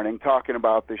this morning talking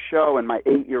about the show, and my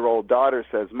 8-year-old daughter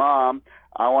says, 'Mom,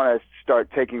 I want to start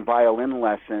taking violin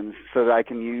lessons so that I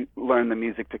can learn the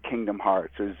music to Kingdom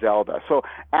Hearts or Zelda.'" So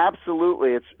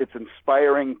absolutely, it's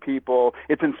inspiring people.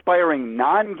 It's inspiring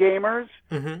non-gamers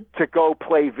to go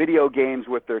play video games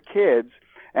with their kids.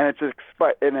 and it's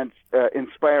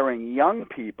inspiring young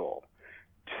people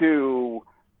to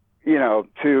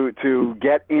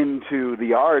get into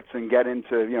the arts and get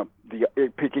into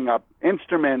picking up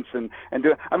instruments and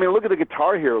do. I mean, look at the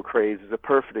Guitar Hero craze is a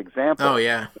perfect example. Oh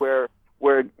yeah, where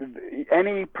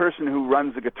any person who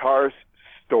runs a guitar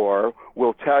store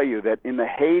will tell you that in the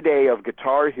heyday of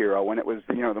Guitar Hero, when it was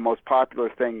the most popular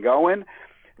thing going,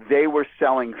 they were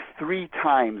selling 3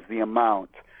 times the amount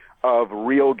of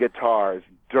real guitars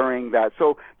during that.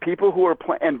 So people who are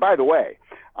playing, and by the way,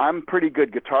 I'm a pretty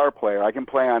good guitar player. I can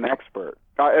play on Expert.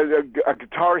 A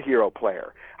Guitar Hero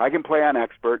player. I can play on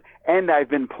Expert, and I've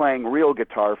been playing real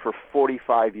guitar for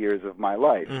 45 years of my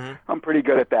life. Mm-hmm. I'm pretty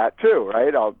good at that too,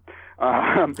 right?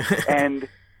 And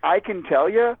I can tell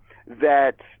you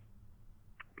that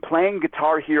playing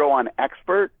Guitar Hero on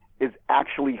Expert is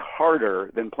actually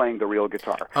harder than playing the real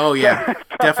guitar. Oh yeah,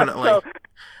 definitely.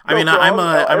 I mean, I'm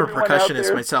a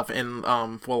percussionist myself, and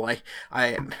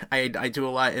I do a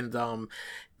lot, and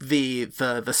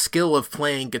the skill of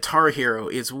playing Guitar Hero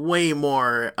is way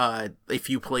more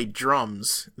if you play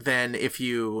drums than if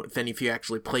you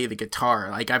actually play the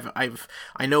guitar. Like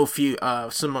I know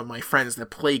some of my friends that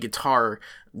play guitar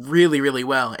really, really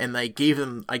well, and I give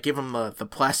them the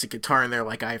plastic guitar, and they're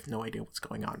like, I have no idea what's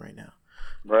going on right now.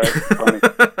 Right. Funny.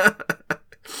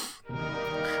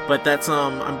 But that's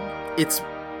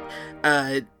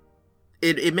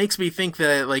it makes me think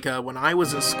that when I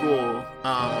was in school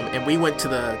and we went to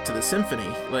the symphony,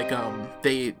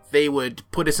 they would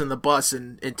put us in the bus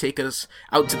and take us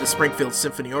out to the Springfield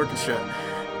Symphony Orchestra.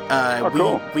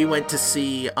 Cool. We went to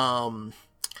see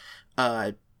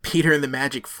Peter and the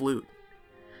Magic Flute.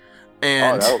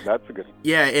 And that's a good one.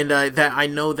 Yeah, and that I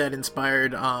know that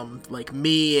inspired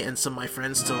me and some of my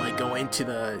friends to go into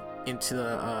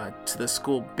the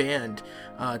school band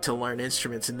to learn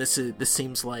instruments, and this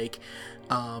seems like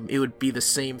it would be the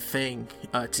same thing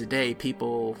today.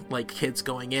 People kids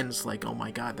going in, it's like, oh my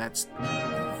god,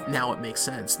 now it makes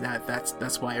sense.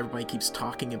 That's why everybody keeps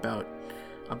talking about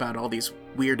all these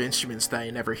weird instruments that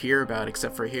I never hear about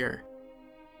except for here.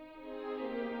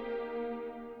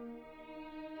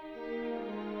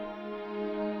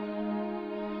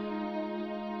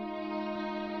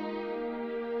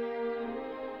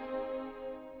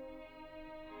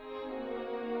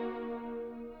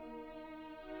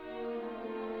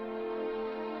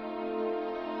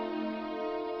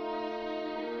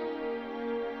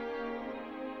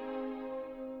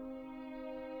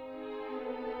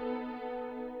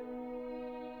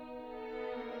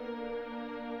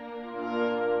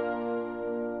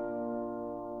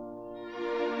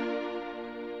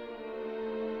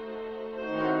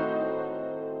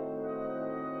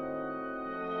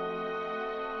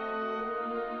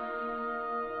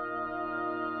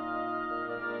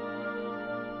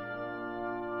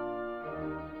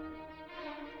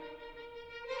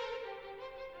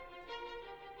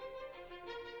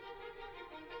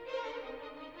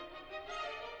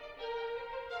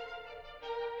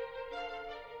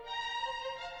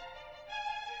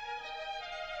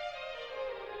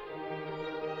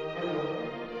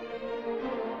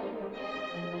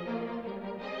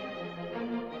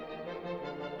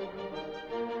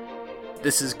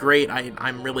 This is great.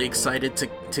 I'm really excited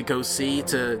to go see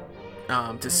to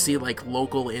see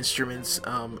local instruments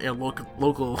and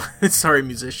local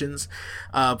musicians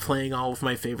playing all of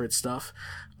my favorite stuff.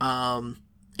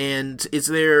 And is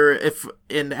there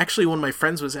actually one of my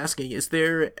friends was asking, is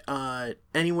there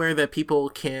anywhere that people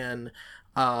can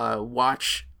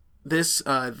watch this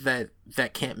that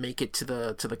can't make it to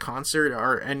the concert?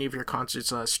 Are any of your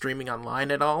concerts streaming online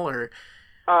at all, or?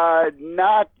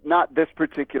 Not this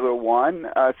particular one.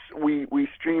 We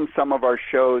stream some of our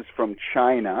shows from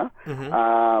China,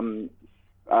 Mm-hmm.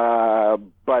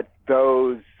 But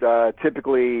those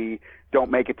typically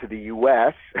don't make it to the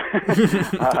U.S.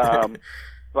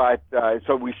 But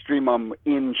so we stream them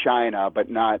in China, but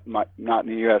not in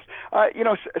the U.S.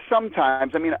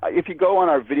 Sometimes, I mean, if you go on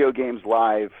our Video Games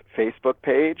Live Facebook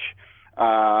page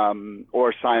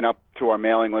or sign up to our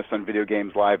mailing list on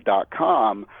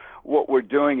videogameslive.com, what we're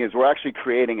doing is we're actually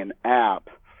creating an app,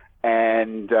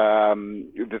 and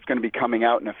that's going to be coming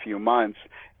out in a few months,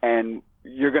 and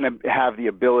you're going to have the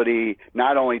ability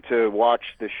not only to watch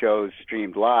the shows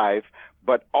streamed live,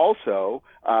 but also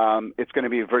it's going to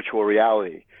be virtual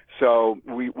reality. So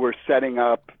we're setting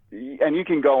up, and you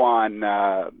can go on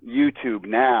YouTube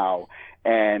now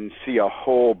and see a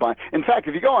whole bunch. In fact,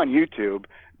 if you go on YouTube,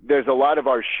 there's a lot of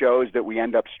our shows that we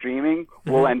end up streaming,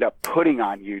 we'll end up putting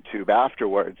on YouTube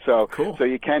afterwards. So, cool. So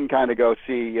you can kind of go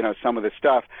see, some of the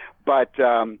stuff. But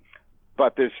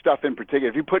there's stuff in particular.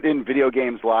 If you put in Video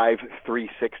Games Live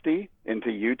 360, into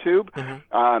YouTube,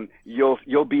 Mm-hmm.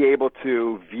 you'll be able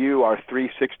to view our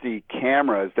 360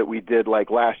 cameras that we did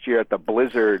like last year at the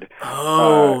Blizzard.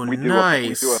 Oh, we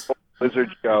nice. do a whole Blizzard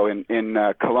show in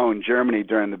Cologne, Germany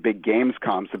during the big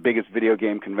Gamescom, the biggest video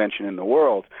game convention in the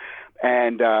world.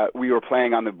 And we were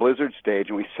playing on the Blizzard stage,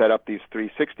 and we set up these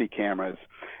 360 cameras.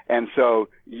 And so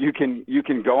you can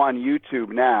go on YouTube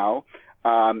now,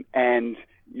 and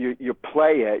you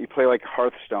play it. You play like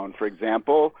Hearthstone, for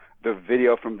example, the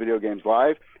video from Video Games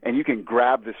Live, and you can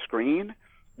grab the screen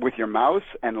with your mouse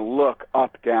and look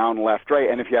up, down, left, right.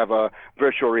 And if you have a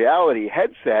virtual reality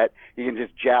headset, you can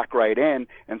just jack right in.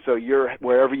 And so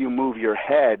wherever you move your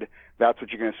head, that's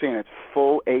what you're going to see. And it's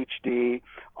full HD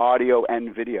audio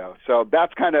and video. So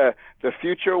that's kind of the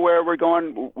future where we're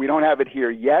going. We don't have it here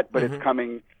yet, but it's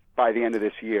coming by the end of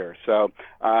this year. So,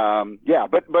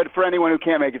 but for anyone who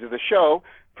can't make it to the show,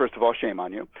 first of all, shame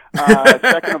on you.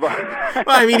 Second of all, well,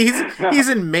 I mean, he's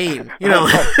in Maine, you know.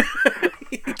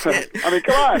 I mean,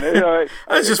 come on.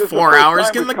 That's just 4 hours.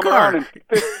 Get in the car. In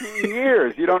 15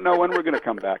 years, you don't know when we're going to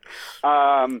come back.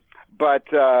 But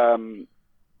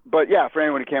yeah, for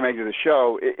anyone who can't make it to the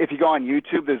show, if you go on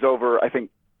YouTube, there's over, I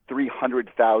think,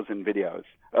 300,000 videos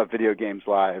of Video Games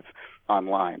Live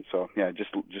online. So yeah,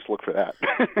 just look for that.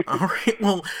 All right.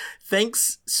 Well,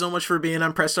 thanks so much for being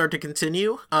on Press Start to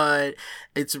Continue.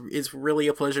 It's really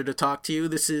a pleasure to talk to you.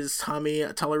 This is Tommy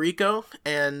Tallarico,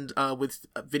 and with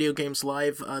Video Games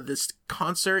Live, this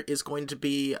concert is going to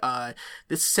be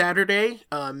this Saturday,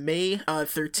 May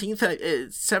 13th at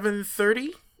 7:30.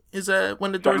 Is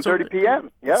when the doors open? 7:30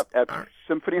 p.m. Yep, at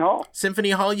Symphony Hall. Symphony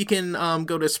Hall. You can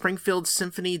go to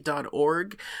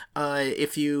springfieldsymphony.org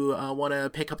if you want to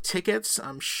pick up tickets.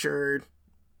 I'm sure.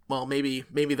 Well, maybe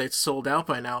that's sold out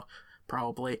by now,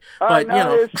 probably. But no, you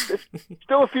know, there's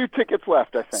still a few tickets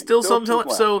left. I think. Still some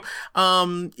left. So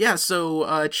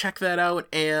check that out.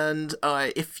 And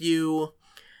if you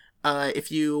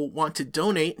want to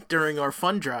donate during our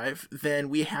fund drive, then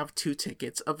we have 2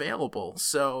 tickets available.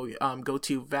 So go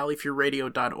to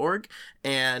valleyfreeradio.org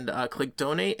and click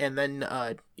donate, and then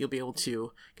you'll be able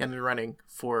to get in the running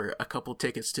for a couple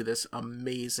tickets to this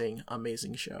amazing,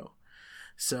 amazing show.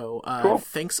 So cool.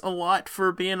 Thanks a lot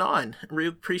for being on. Really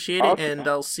appreciate it, and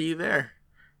I'll see you there.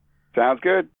 Sounds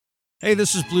good. Hey,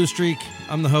 this is Blue Streak.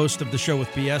 I'm the host of The Show with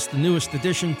BS, the newest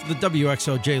addition to the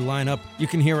WXOJ lineup. You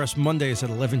can hear us Mondays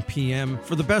at 11 p.m.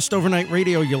 for the best overnight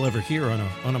radio you'll ever hear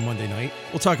on a Monday night.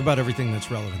 We'll talk about everything that's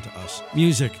relevant to us.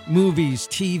 Music, movies,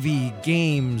 TV,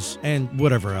 games, and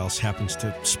whatever else happens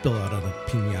to spill out of the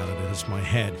pinata that is my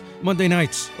head. Monday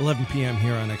nights, 11 p.m.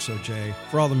 here on XOJ.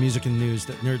 For all the music and news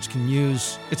that nerds can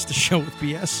use, it's The Show with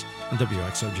BS on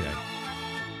WXOJ.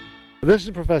 This is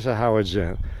Professor Howard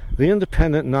Zinn. The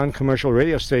independent, non-commercial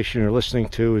radio station you're listening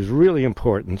to is really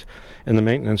important in the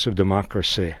maintenance of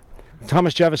democracy.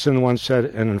 Thomas Jefferson once said,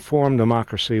 an informed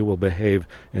democracy will behave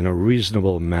in a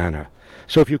reasonable manner.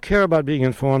 So if you care about being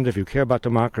informed, if you care about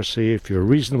democracy, if you're a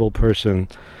reasonable person,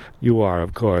 you are,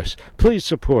 of course, please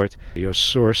support your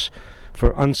source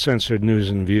for uncensored news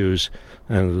and views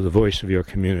and the voice of your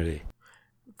community.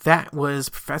 That was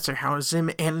Professor Howard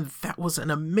Zinn, and that was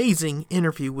an amazing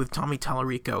interview with Tommy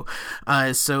Tallarico.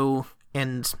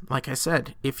 And like I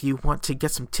said, if you want to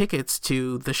get some tickets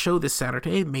to the show this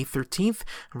Saturday, May 13th,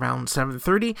 around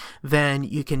 7:30, then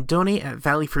you can donate at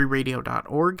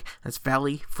valleyfreeradio.org. That's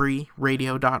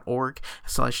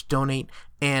valleyfreeradio.org/donate,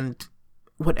 and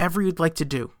whatever you'd like to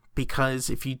do,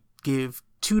 because if you give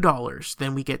 $2,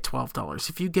 then we get $12.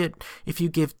 If you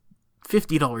give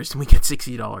 $50, then we get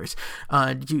 $60.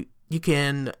 You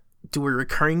can do a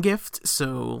recurring gift,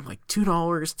 so like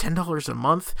 $2, $10 a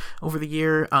month over the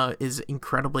year is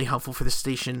incredibly helpful for the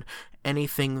station.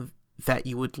 Anything that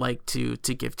you would like to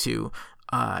give to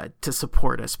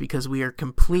support us, because we are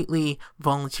completely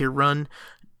volunteer run.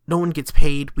 No one gets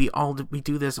paid. We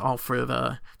do this all for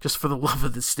the love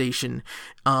of the station.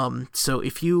 So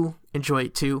if you enjoy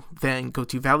it too, then go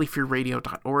to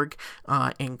valleyfreeradio.org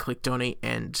and click donate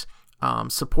and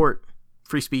support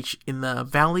free speech in the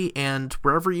Valley and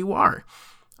wherever you are.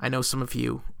 I know some of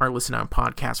you are listening on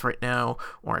podcasts right now,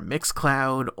 or on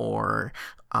Mixcloud, or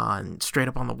straight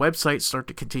up on the website,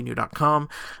 starttocontinue.com.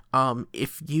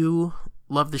 If you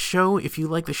love the show, if you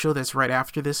like the show that's right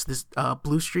after this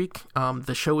Blue Streak,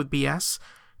 the show with BS,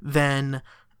 then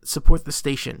support the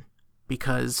station,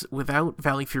 because without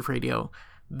Valley Free Radio,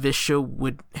 this show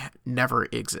would never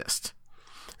exist.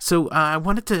 So I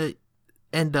wanted to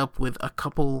end up with a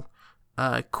couple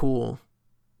cool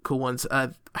ones. I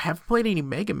haven't played any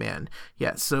Mega Man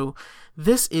yet, so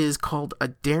this is called A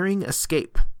Daring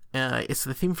Escape. It's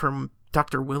the theme from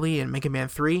Dr. Willy and Mega Man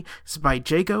 3. This is by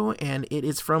Jago, and it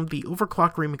is from the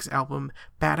Overclock Remix album,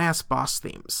 Badass Boss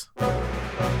Themes.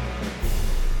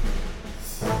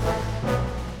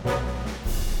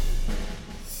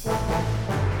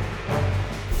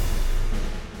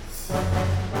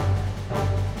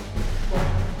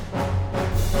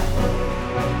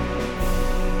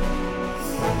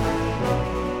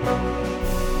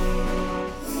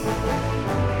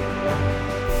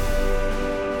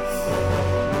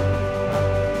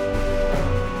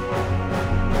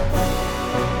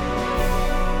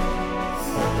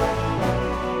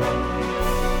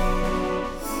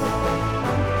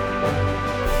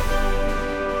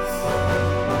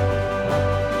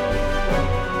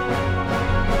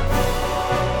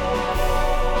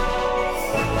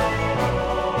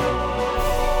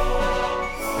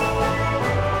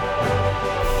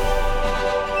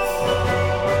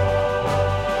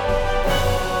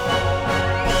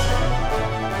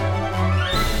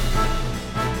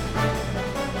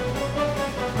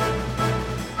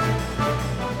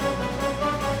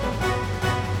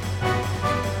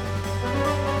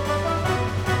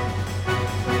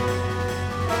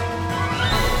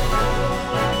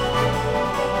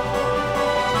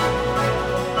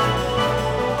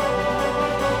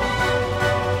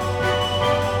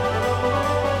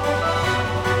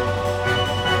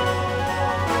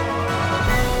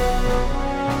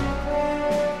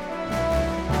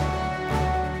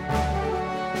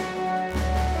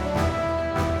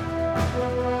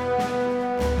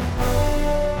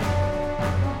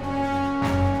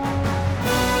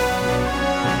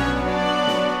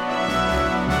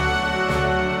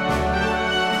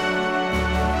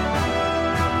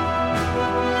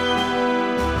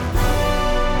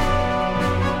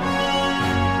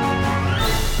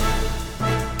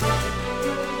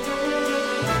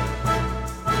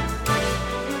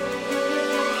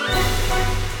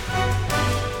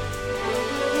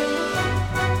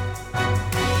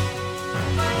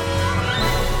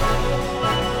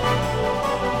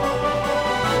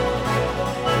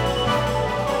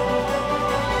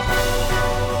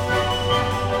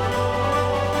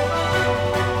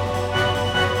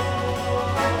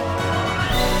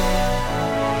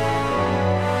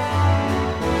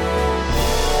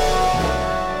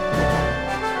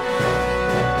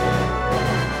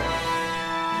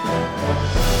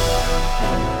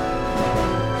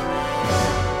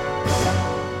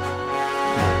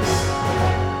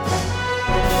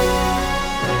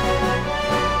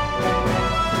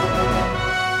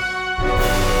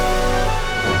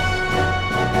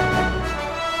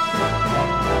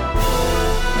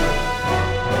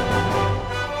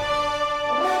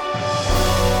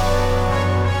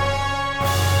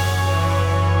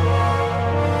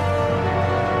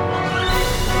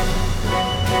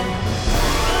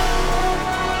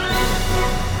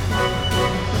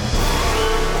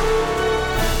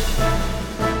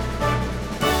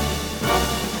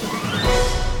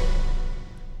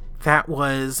 That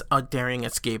was A Daring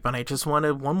Escape, and I just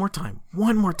wanted one more time,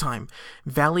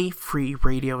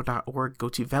 valleyfreeradio.org. Go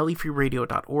to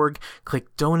valleyfreeradio.org,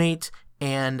 click donate,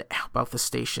 and help out the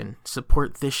station.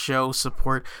 Support this show,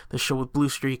 support the show with Blue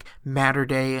Streak, Matter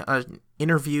Day,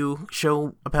 interview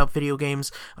show about video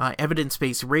games,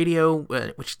 Evidence-Based Radio,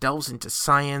 which delves into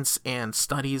science and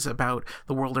studies about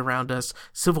the world around us,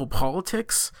 Civil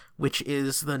Politics, which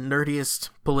is the nerdiest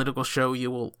political show you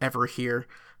will ever hear.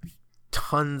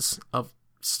 Tons of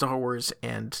Star Wars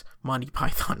and Monty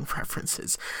Python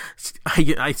references.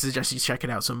 I suggest you check it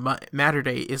out. So Matter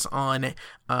Day is on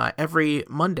every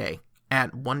Monday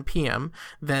at 1 p.m.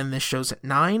 Then the show's at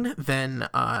 9. Then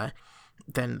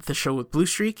the show with Blue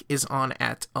Streak is on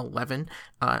at 11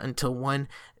 until 1.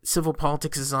 Civil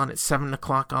Politics is on at 7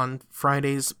 o'clock on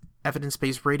Fridays.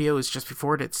 Evidence-Based Radio is just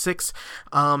before it at 6.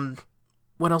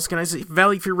 What else can I say?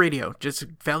 Valley Free Radio.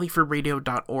 Just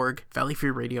valleyfreeradio.org.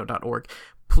 Valleyfreeradio.org.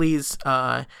 Please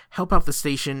help out the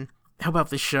station. Help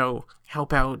out the show.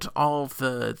 Help out all of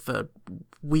the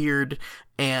weird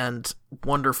and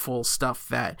wonderful stuff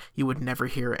that you would never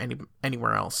hear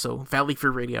anywhere else. So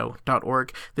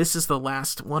valleyfreeradio.org. This is the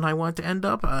last one I want to end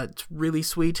up. It's really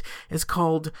sweet. It's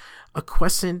called A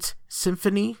Quiescent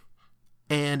Symphony,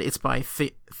 and it's by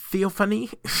Theophany,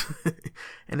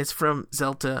 and it's from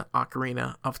Zelda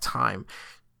Ocarina of Time.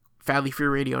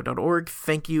 valleyfreeradio.org.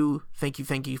 Thank you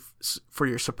for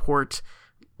your support.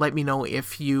 Let me know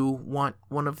if you want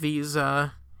one of these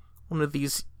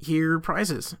here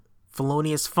prizes.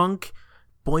 Felonious Funk,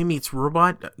 Boy Meets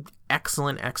Robot,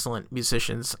 excellent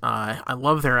musicians. I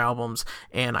love their albums,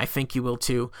 and I think you will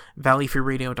too.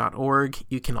 valleyfreeradio.org.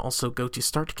 You can also go to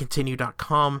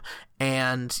starttocontinue.com,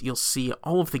 and you'll see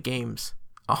all of the games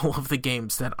all of the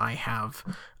games that I have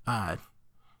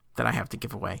to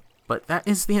give away. But that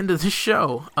is the end of the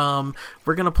show.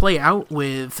 We're going to play out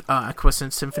with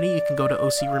Quiescent Symphony. You can go to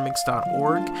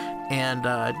ocremix.org and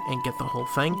get the whole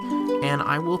thing. And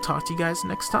I will talk to you guys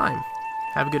next time.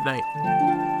 Have a good night.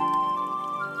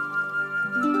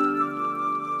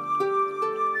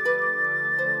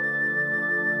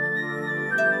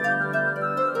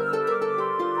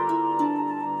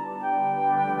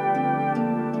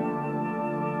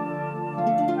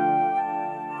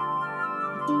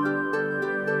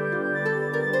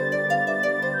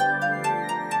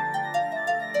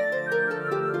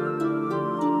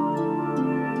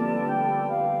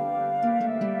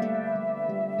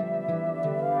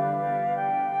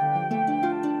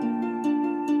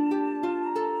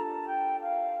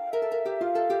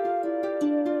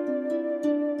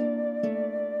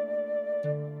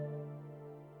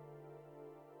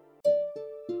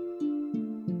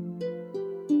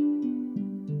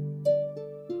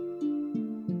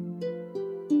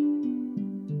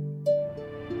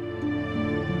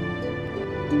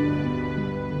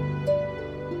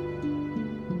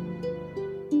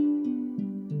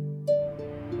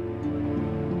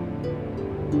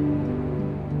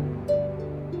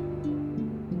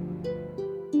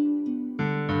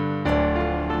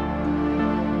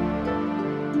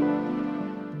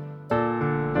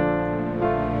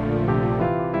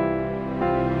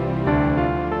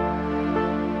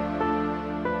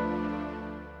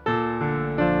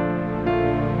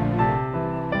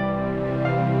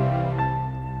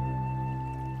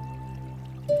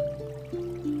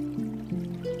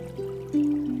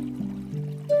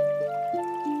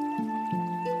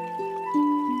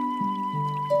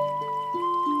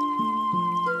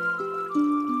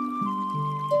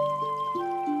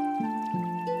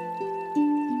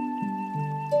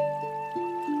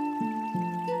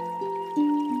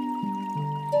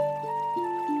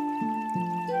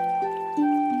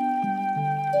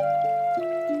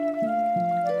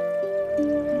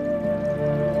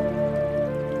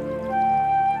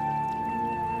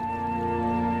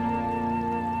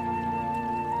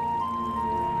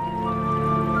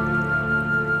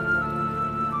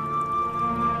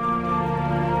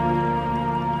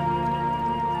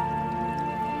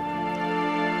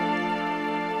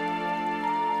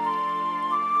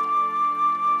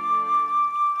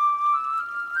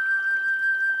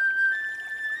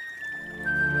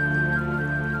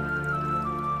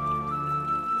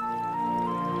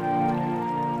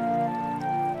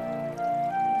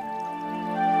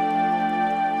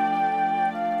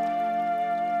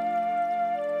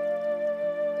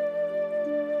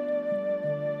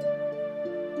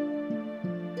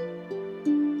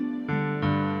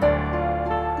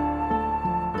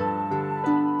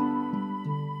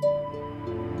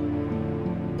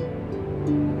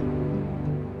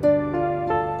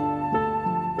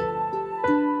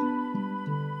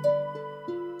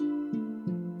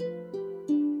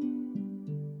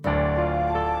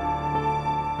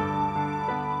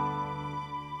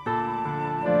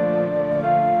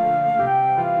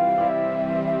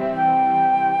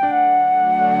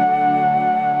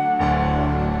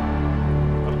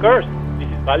 Of course, this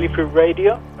is Valley Free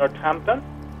Radio, Northampton,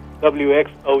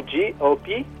 WXOG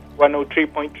LP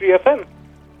 103.3 FM.